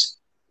light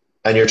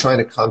and you're trying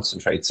to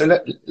concentrate, so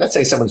let's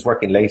say someone's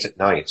working late at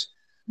night,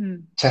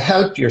 to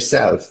help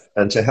yourself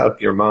and to help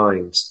your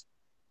mind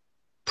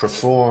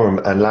perform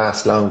and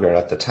last longer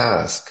at the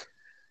task,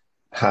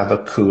 have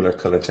a cooler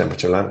color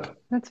temperature lamp.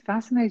 That's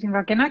fascinating,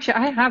 Rocky. And actually,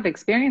 I have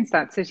experienced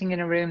that sitting in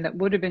a room that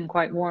would have been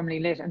quite warmly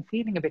lit and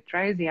feeling a bit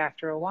drowsy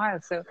after a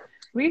while. So,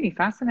 really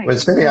Well, it's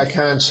fascinating. maybe I Yeah.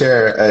 can't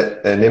share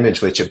an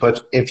image with you,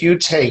 but if you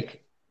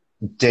take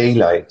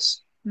daylight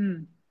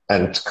Mm,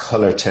 and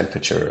color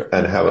temperature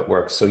and mm, how it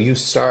works, so you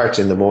start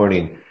in the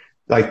morning,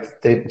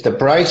 like the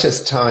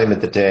brightest time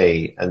of the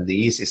day and the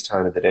easiest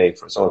time of the day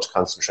for us all to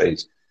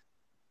concentrate.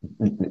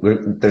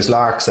 There's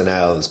larks and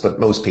owls, but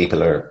most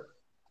people are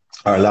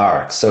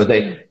larks. So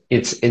mm,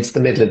 it's the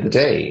middle of the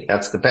day.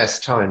 That's the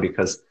best time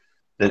because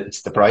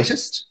it's the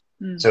brightest.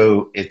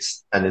 mm,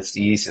 It's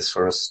the easiest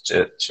for us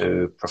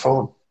to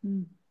perform.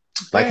 mm.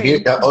 Like if Very you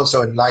interesting.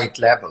 also in light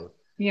level,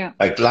 Yeah.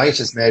 like light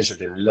is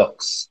measured in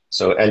lux,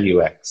 so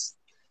LUX.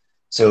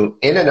 So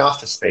in an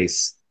office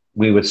space,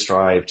 we would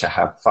strive to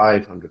have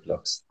 500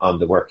 lux on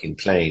the working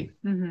plane.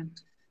 Hmm.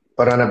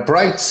 But on a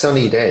bright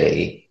sunny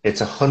day,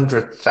 it's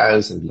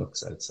 100,000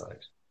 lux outside.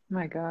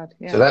 My God.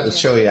 So Yeah. that'll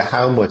Yeah. show you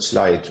how much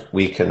light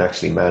we can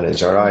actually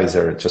manage. Our Mm, eyes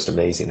are just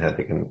amazing how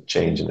they can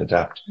change mm. and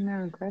adapt. No,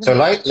 So incredible.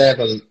 light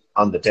level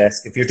on the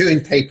desk. If you're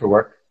doing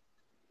paperwork,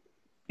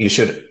 you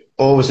should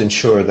always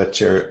ensure that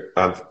you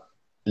have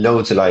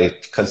loads of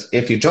light because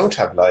if you don't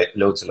have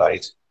loads of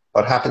light,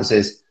 what happens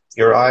is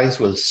your eyes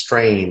will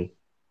strain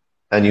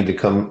and you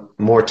become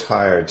more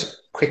tired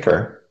quicker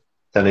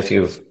than if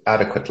you've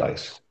adequate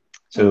light.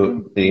 Okay. So,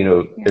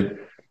 Yeah.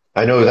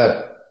 I know that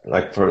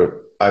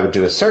I would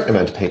do a certain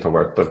amount of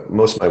paperwork, but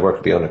most of my work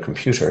would be on a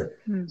computer.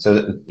 Mm. So,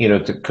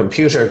 the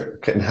computer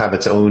can have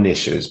its own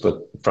issues, but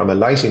from a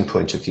lighting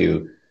point of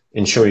view,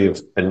 ensure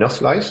you've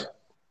enough light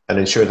and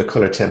ensure the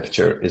color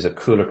temperature is a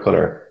cooler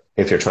color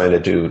if you're trying to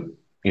do,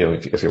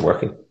 if you're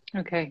working.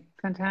 Okay.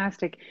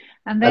 Fantastic.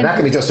 And And that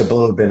can then, be just a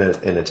bulb in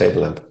a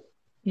table lamp.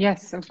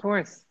 yes, of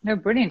course. No,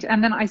 brilliant.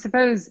 And then I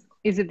suppose,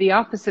 is it the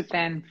opposite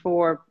then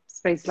for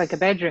space like a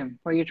bedroom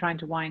where you're trying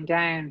to wind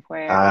down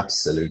where,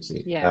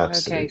 Absolutely. yeah, okay.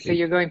 So Absolutely.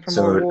 you're going for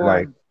more So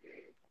like, warm.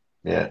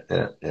 yeah,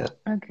 yeah, yeah.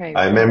 Okay.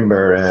 I Very good.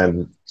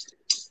 remember,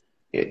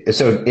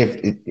 so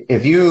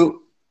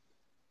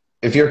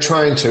if you're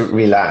trying to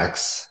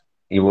relax,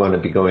 you want to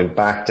be going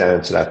back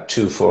down to that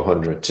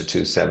 2400 to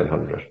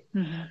 2700.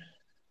 Hmm.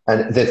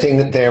 And the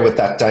thing there with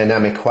that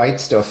dynamic white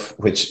stuff,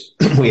 which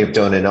we have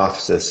done in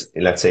offices,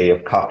 let's say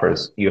of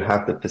coppers, you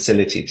have the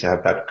facility to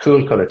have that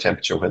cool color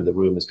temperature when the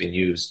room has been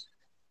used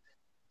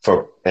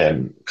for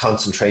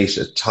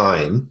concentrated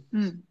time.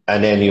 Mm.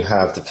 And then you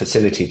have the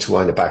facility to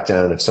wind it back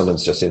down if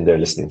someone's just in there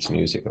listening to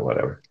music or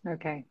whatever.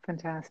 Okay.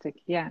 Fantastic.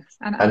 Yeah.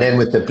 And, And and, then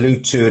with the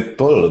Bluetooth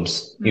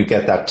bulbs, you mm,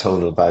 get that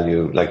tonal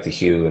value, like the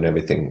hue and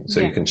everything.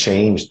 So you yeah. can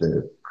change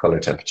the color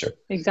temperature.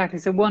 Exactly.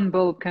 So one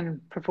bulb can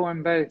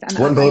perform both. And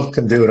One bulb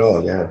can do it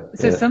all. Yeah.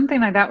 so Yeah.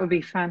 something like that would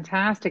be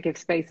fantastic if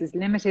space is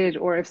limited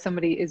or if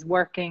somebody is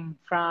working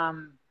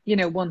from,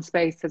 one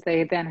space that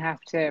they then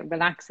have to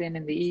relax in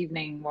the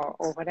evening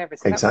or whatever.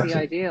 So that would be Exactly.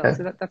 ideal. Yeah.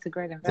 So that's a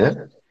great Yeah.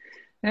 investment.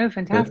 No, Yeah.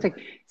 fantastic.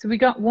 So we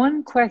got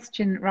one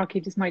question, Rocky,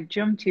 just might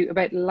jump to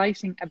about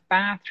lighting a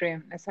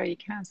bathroom. Now, sorry, you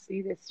can't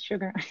see this,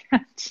 sugar. I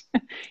can't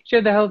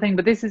show the whole thing,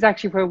 but this is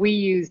actually where we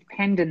used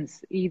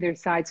pendants either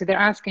side. So they're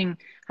asking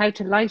how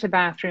to light a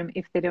bathroom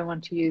if they don't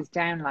want to use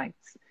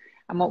downlights.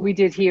 And what we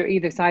did here,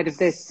 either side of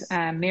this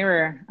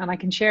mirror, and I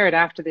can share it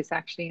after this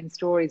actually in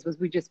stories, was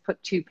we just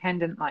put two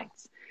pendant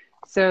lights.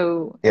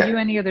 So have Yeah. you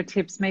any other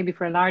tips maybe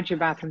for a larger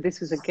bathroom? This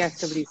was a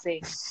guest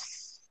WC.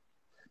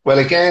 Well,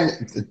 again,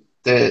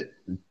 the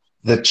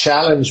the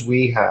challenge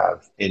we have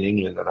in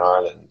England and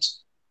Ireland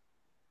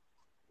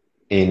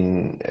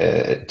in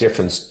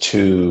difference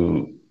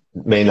to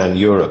mainland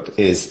Europe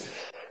is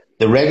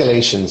the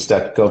regulations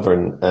that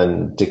govern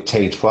and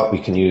dictate what we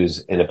can use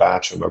in a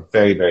bathroom are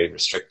very, very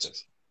restrictive.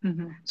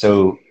 Mm-hmm.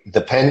 So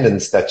the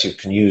pendants that you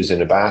can use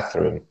in a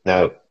bathroom,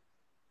 now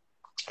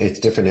it's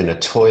different in a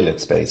toilet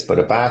space, but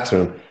a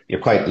bathroom,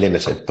 you're quite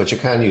limited, but you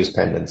can use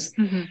pendants.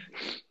 Mm-hmm.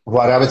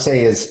 What I would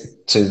say is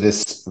to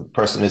this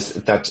person is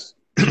that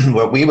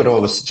what we would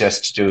always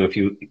suggest to do if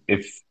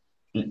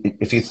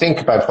you think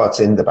about what's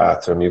in the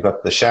bathroom, you've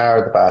got the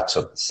shower, the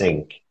bathtub, the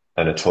sink,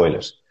 and a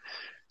toilet.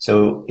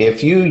 So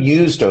if you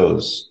use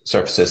those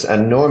surfaces,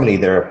 and normally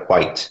they're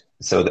white,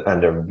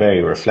 and they're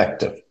very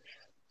reflective.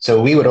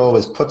 So we would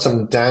always put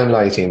some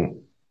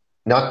downlighting,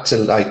 not to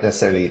light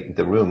necessarily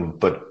the room,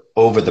 but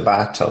over the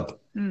bathtub.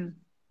 Mm.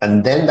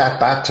 And then that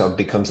bathtub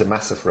becomes a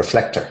massive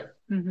reflector.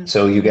 Mm-hmm.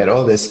 So you get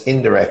all this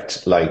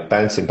indirect light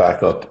bouncing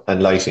back up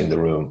and lighting the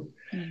room.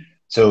 Mm.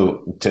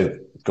 So to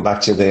go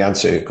back to the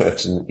answer to your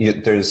question, you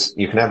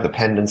can have the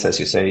pendants, as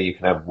you say, you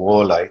can have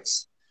wall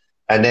lights.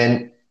 And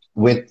then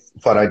with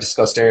what I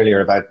discussed earlier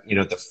about,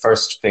 the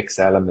first fix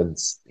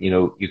elements,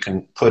 you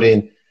can put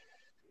in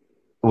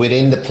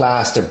within the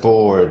plaster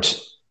board,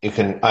 you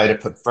can either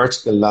put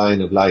vertical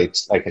line of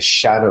light, like a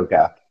shadow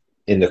gap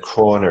in the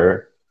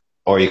corner,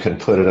 or you can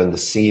put it on the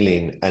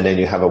ceiling and then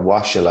you have a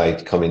washer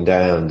light coming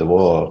down the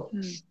wall.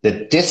 Mm. The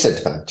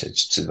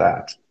disadvantage to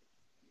that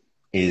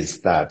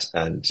is that,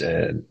 and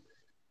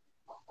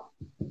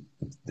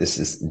this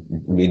is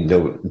mean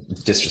no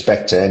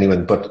disrespect to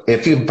anyone, but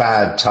if you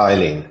bad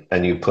tiling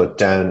and you put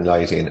down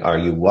lighting or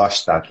you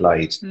wash that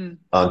light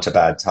onto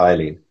bad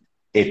tiling,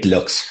 it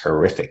looks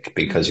horrific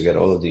because you get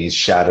all of these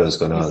shadows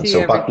going on.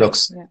 So what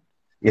looks,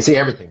 you see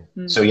everything.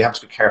 So you have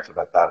to be careful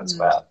about that as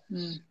well.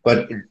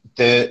 But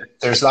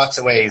there's lots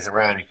of ways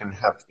around. You can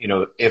have, you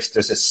know, if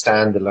there's a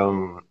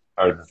standalone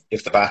or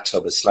if the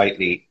bathtub is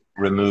slightly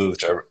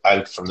removed or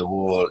out from the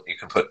wall, you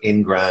can put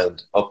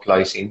in-ground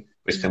uplighting,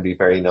 which can be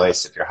very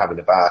nice if you're having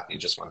a bath and you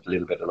just want a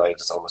little bit of light.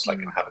 It's almost like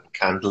having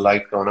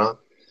candlelight going on.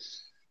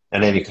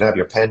 And then you can have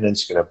your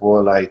pendants, you can have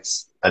wall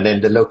lights. And then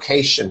the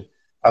location,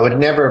 I would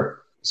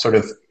never sort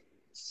of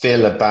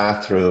fill a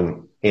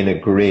bathroom in a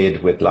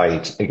grid with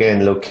light.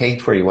 Again,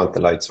 locate where you want the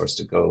light source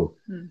to go.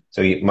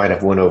 So you might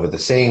have one over the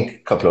sink, a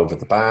couple over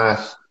the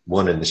bath,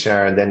 one in the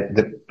shower. And then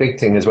the big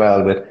thing as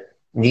well with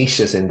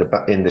niches in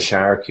the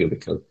shower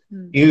cubicle,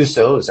 use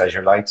those as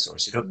your light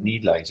source. You don't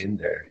need light in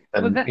there.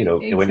 And, you know,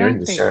 when you're in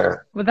the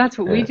shower. Well, that's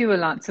what we do a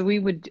lot. So we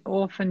would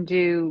often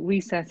do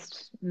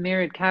recessed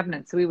mirrored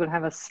cabinets. So we will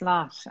have a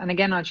slot. And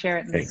again, I'll share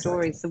it in the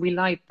stories. So we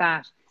light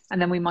that.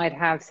 And then we might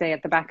have, say,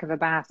 at the back of a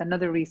bath,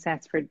 another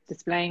recess for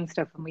displaying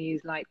stuff, and we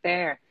use light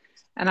there.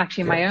 And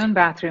actually, my own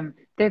bathroom,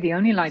 they're the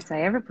only lights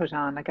I ever put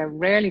on. Like, I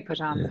rarely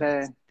put on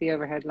the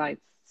overhead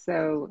lights.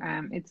 So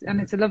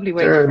it's a lovely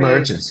way. They're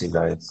emergency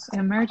lights.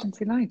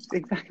 Emergency lights,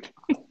 exactly.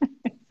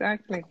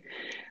 Exactly.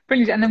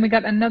 Brilliant. And then we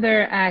got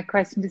another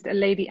question, just a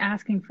lady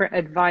asking for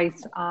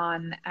advice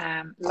on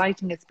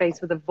lighting a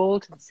space with a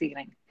vaulted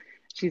ceiling.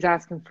 She's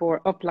asking for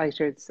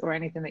uplighters or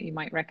anything that you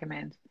might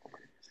recommend.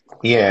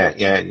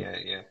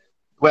 Yeah.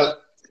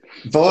 Well,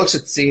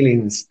 vaulted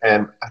ceilings,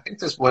 I think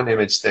there's one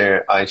image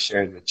there I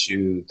shared with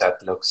you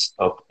that looks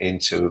up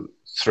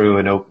through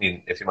an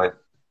opening, if you might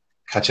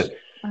catch it.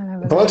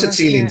 Vaulted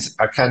ceilings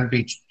can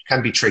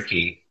be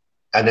tricky,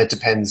 and it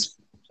depends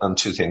on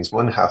two things.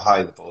 One, how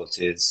high the vault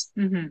is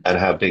and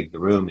how big the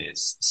room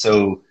is.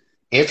 So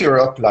if you're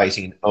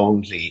uplighting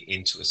only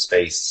into a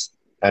space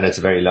and it's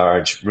a very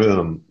large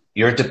room,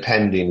 you're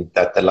depending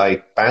that the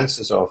light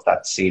bounces off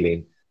that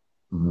ceiling,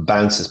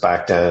 bounces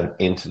back down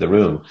into the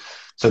room.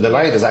 So the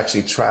light is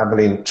actually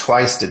traveling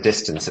twice the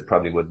distance it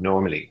probably would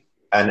normally.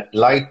 And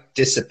light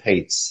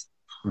dissipates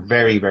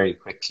very, very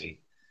quickly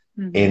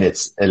in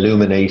its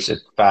illuminated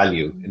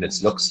value, in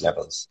its lux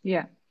levels.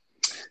 Yeah.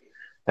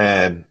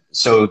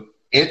 So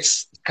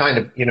it's kind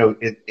of, you know,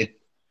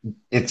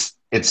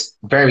 it's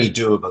very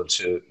doable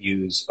to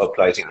use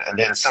uplighting. And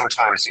then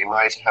sometimes you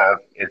might have,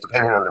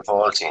 depending on the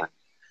vaulting,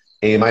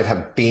 you might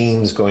have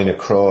beams going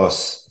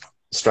across,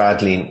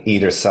 straddling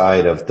either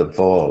side of the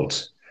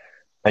vault.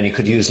 And you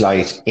could use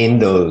light in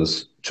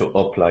those to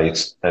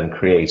uplight and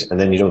create, and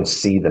then you don't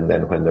see them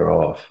then when they're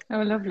off.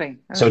 Oh, lovely.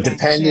 Okay. So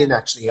depending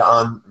actually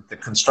on the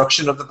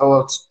construction of the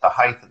vault, the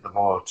height of the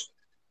vault,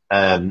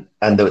 and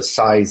the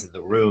size of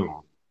the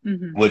room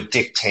would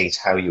dictate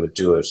how you would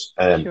do it.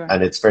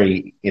 And it's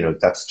very, you know,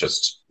 that's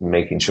just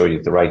making sure you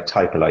have the right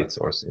type of light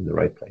source in the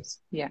right place.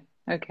 Yeah.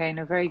 Okay.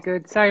 No, very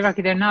good. Sorry,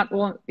 Rocky, they're not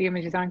all, the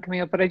images aren't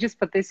coming up, but I just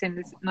put this in,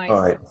 this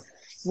nice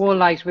wall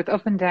light with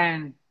up and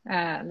down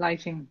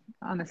lighting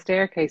on a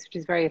staircase, which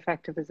is very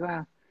effective as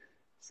well.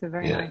 So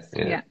very nice.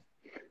 Yeah.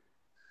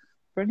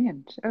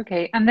 Brilliant.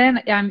 Okay. And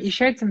then you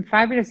shared some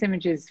fabulous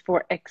images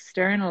for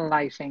external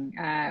lighting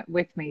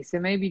with me. So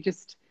maybe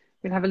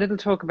we'll have a little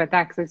talk about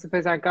that, because I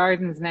suppose our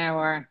gardens now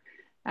are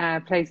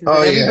places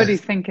that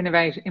everybody's thinking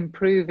about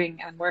improving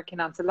and working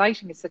on. So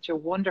lighting is such a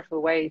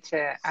wonderful way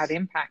to add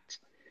impact.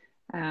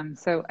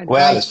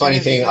 Well, it's funny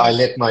thing, I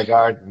lit my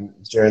garden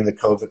during the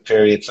COVID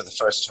period for the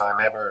first time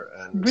ever.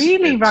 And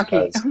really,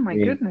 Rocky? Oh my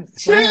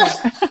goodness. Yeah.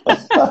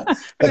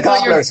 The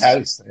cobbler's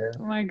house. Yeah.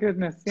 Oh my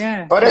goodness,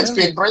 yeah. But it's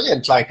been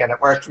brilliant, and it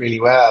worked really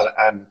well.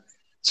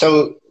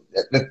 So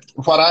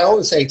what I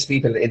always say to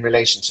people in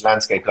relation to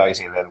landscape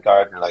lighting and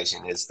garden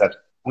lighting is that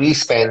we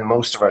spend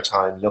most of our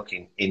time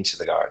looking into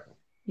the garden.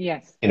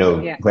 Yes. You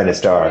know, when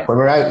it's dark. When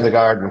we're out in the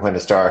garden, when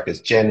it's dark, it's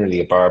generally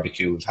a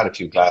barbecue. We've had a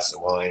few glasses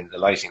of wine. The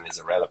lighting is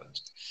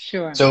irrelevant.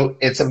 Sure. So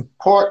it's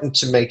important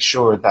to make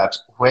sure that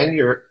when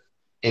you're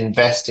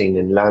investing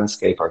in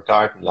landscape or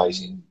garden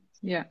lighting,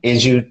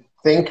 is you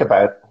think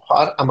about,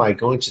 what am I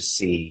going to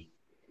see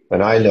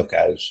when I look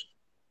out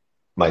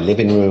my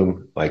living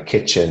room, my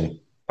kitchen,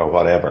 or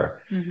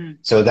whatever,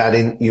 so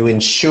that you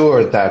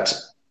ensure that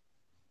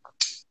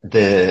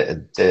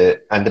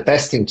the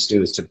best thing to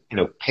do is to, you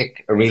know,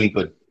 pick a really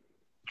good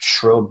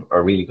shrub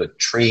or really good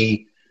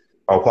tree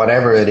or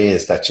whatever it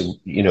is that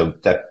you know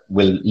that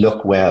will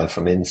look well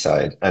from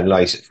inside and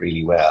light it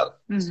really well.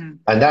 And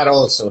that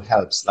also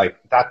helps, like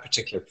that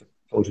particular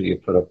photo you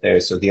put up there.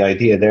 So the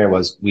idea there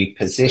was we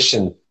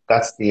position,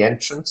 that's the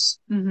entrance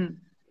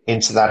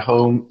into that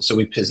home. So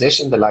we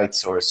position the light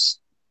source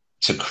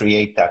to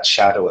create that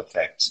shadow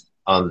effect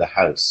on the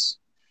house.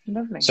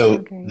 Lovely.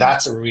 So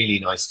that's a really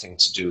nice thing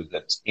to do,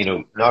 that, you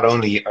know, not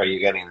only are you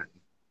getting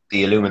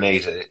the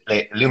illuminated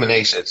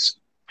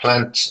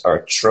plant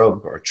or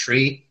shrub or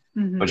tree,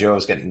 but you're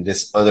always getting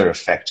this other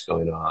effect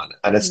going on.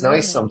 And it's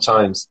nice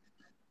sometimes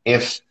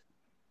if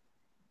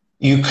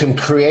you can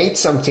create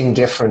something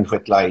different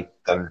with light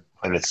than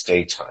when it's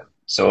daytime.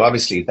 So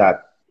obviously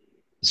that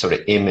sort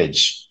of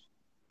image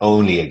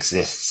only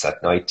exists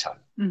at nighttime.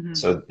 Mm-hmm.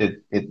 So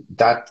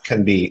that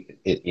can be,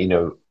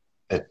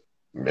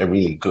 a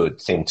really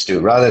good thing to do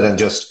rather than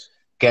just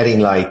getting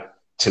light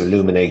to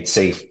illuminate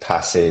safe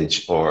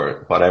passage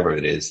or whatever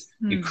it is.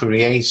 You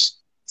create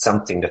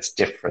something that's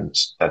different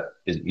that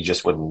you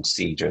just wouldn't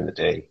see during the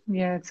day.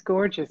 Yeah, it's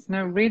gorgeous.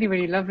 No, really,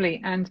 really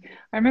lovely. And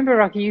I remember,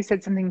 Rocky, you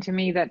said something to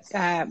me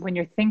that when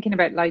you're thinking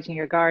about lighting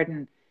your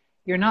garden,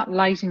 you're not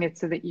lighting it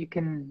so that you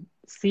can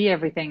see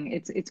everything.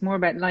 It's more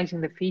about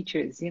lighting the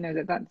features. You know,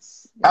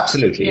 that's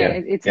Absolutely, yeah.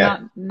 It's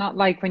yeah. not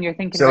like when you're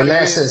thinking So about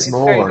less it, is it's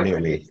very more,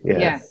 different. nearly. Yeah,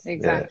 Yeah,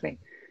 exactly,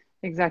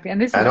 exactly.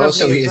 And this is and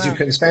also, lovely as is you well.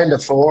 can spend a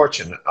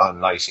fortune on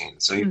lighting.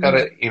 So you've got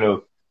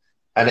to,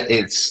 and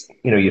it's,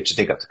 you have to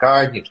dig up the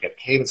garden, you have to get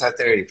cables out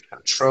there, you have to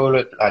control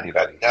it,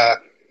 la-di-da-di-da.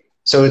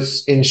 So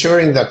it's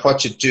ensuring that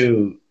what you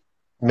do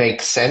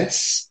makes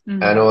sense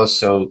and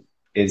also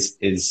is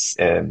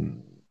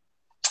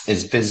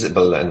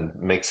visible and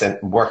makes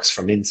sense, works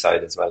from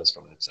inside as well as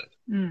from outside.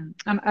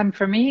 And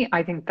for me,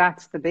 I think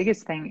that's the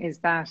biggest thing, is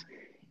that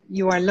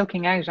you are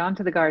looking out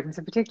onto the gardens,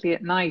 and particularly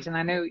at night. And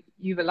I know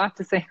you've a lot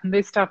to say on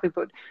this topic,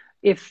 but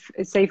if,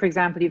 say, for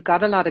example, you've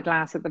got a lot of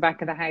glass at the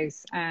back of the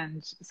house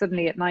and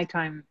suddenly at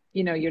nighttime,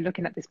 you're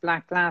looking at this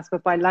black glass,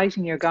 but by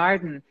lighting your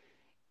garden,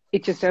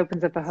 it just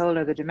opens up a whole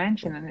other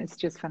dimension, and it's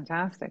just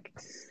fantastic.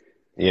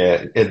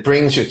 Yeah, it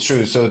brings you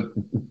through. So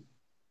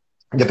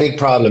the big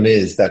problem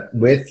is that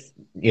with,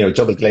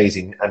 double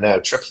glazing and now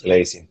triple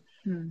glazing,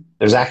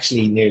 there's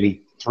actually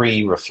nearly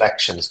 3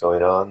 reflections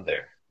going on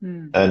there.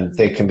 And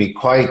they can be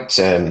quite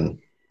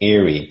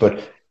eerie.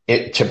 But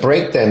to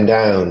break them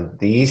down,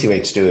 the easy way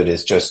to do it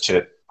is just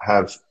to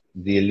have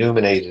the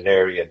illuminated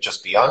area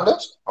just beyond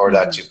it, or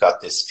that you've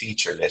got this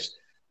feature lit,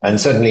 and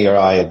suddenly your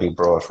eye will be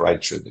brought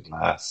right through the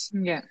glass.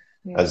 Yeah.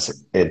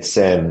 As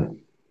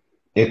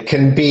it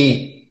can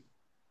be,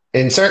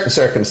 in certain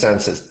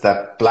circumstances,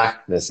 that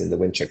blackness in the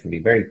winter can be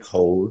very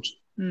cold,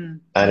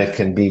 and it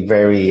can be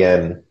very,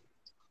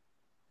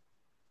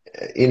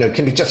 it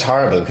can be just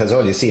horrible because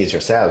all you see is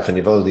yourself and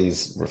you've all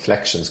these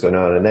reflections going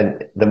on. And then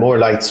the more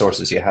light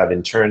sources you have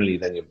internally,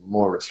 then you have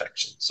more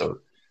reflection.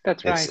 So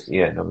that's right.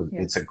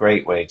 It's a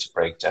great way to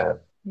break down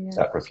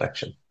that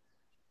reflection.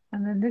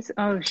 And then this,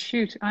 oh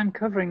shoot, I'm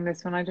covering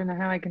this one. I don't know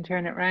how I can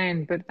turn it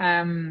around, but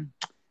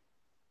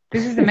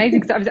this is amazing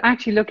because I was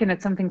actually looking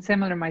at something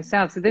similar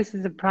myself. So this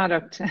is a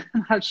product,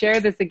 I'll share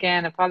this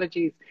again,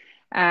 apologies,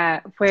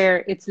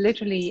 where it's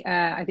literally,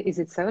 is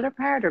it solar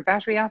powered or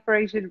battery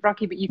operated,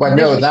 Rocky? But you can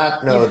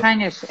you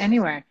hang it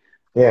anywhere.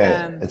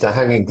 Yeah, it's a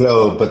hanging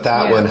globe, but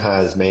that one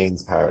has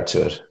mains power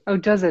to it. Oh,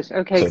 does it?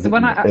 Okay, so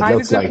when I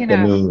was looking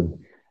at,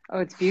 oh,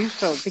 it's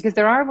beautiful because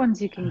there are ones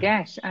you can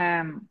get.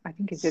 I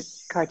think is it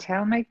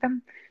Cartel make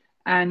them,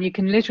 and you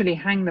can literally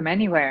hang them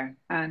anywhere,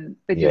 and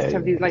they just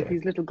have these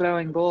these little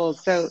glowing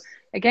balls. So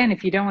again,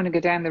 if you don't want to go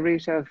down the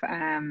route of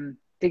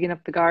digging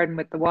up the garden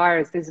with the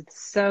wires, there's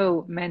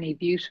so many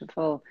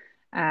beautiful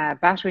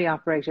battery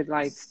operated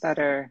lights that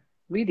are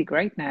really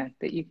great now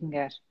that you can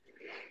get,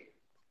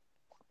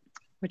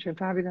 which are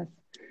fabulous.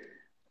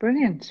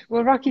 Brilliant.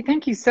 Well, Rocky,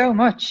 thank you so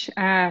much.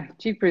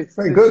 Jeepers.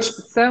 Very good.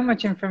 So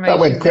much information.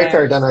 That went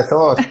quicker than I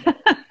thought.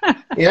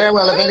 Yeah,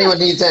 well, if anyone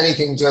needs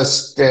anything,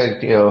 just,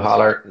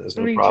 holler. There's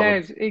no problem.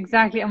 Reach out.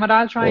 Exactly. And what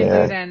I'll try and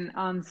do then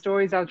on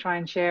stories, I'll try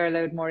and share a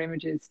load more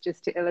images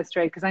just to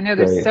illustrate, because I know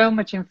there's so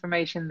much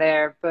information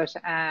there, but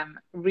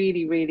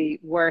really, really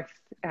worth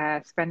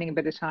spending a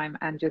bit of time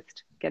and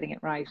just getting it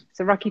right.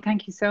 So, Rocky,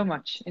 thank you so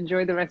much.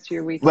 Enjoy the rest of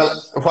your weekend.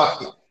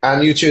 Well,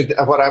 and you too,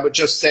 what I would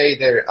just say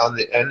there on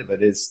the end of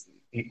it is,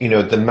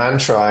 the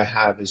mantra I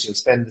have is you'll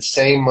spend the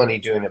same money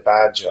doing a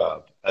bad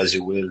job as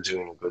you will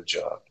doing a good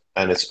job.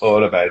 And it's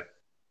all about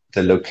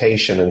the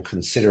location and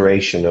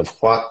consideration of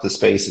what the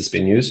space has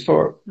been used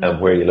for and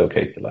where you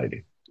locate the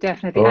lighting.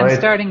 Definitely. And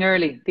starting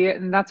early.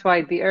 And that's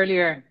why the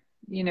earlier,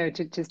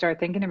 to start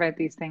thinking about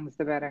these things,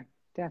 the better.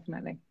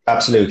 Definitely.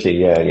 Absolutely.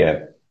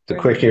 Yeah. The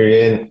quicker you're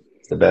in,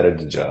 the better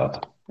the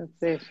job.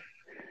 That's it.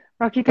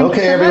 Rocky, thank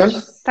you so everyone.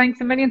 Much.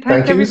 Thanks a million.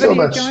 Thanks everybody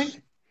who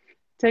joined.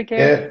 Take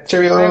care. Yeah.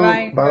 Cheerio.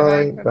 Bye-bye.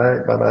 Bye. Bye.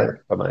 Bye. Bye.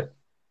 Bye. Bye.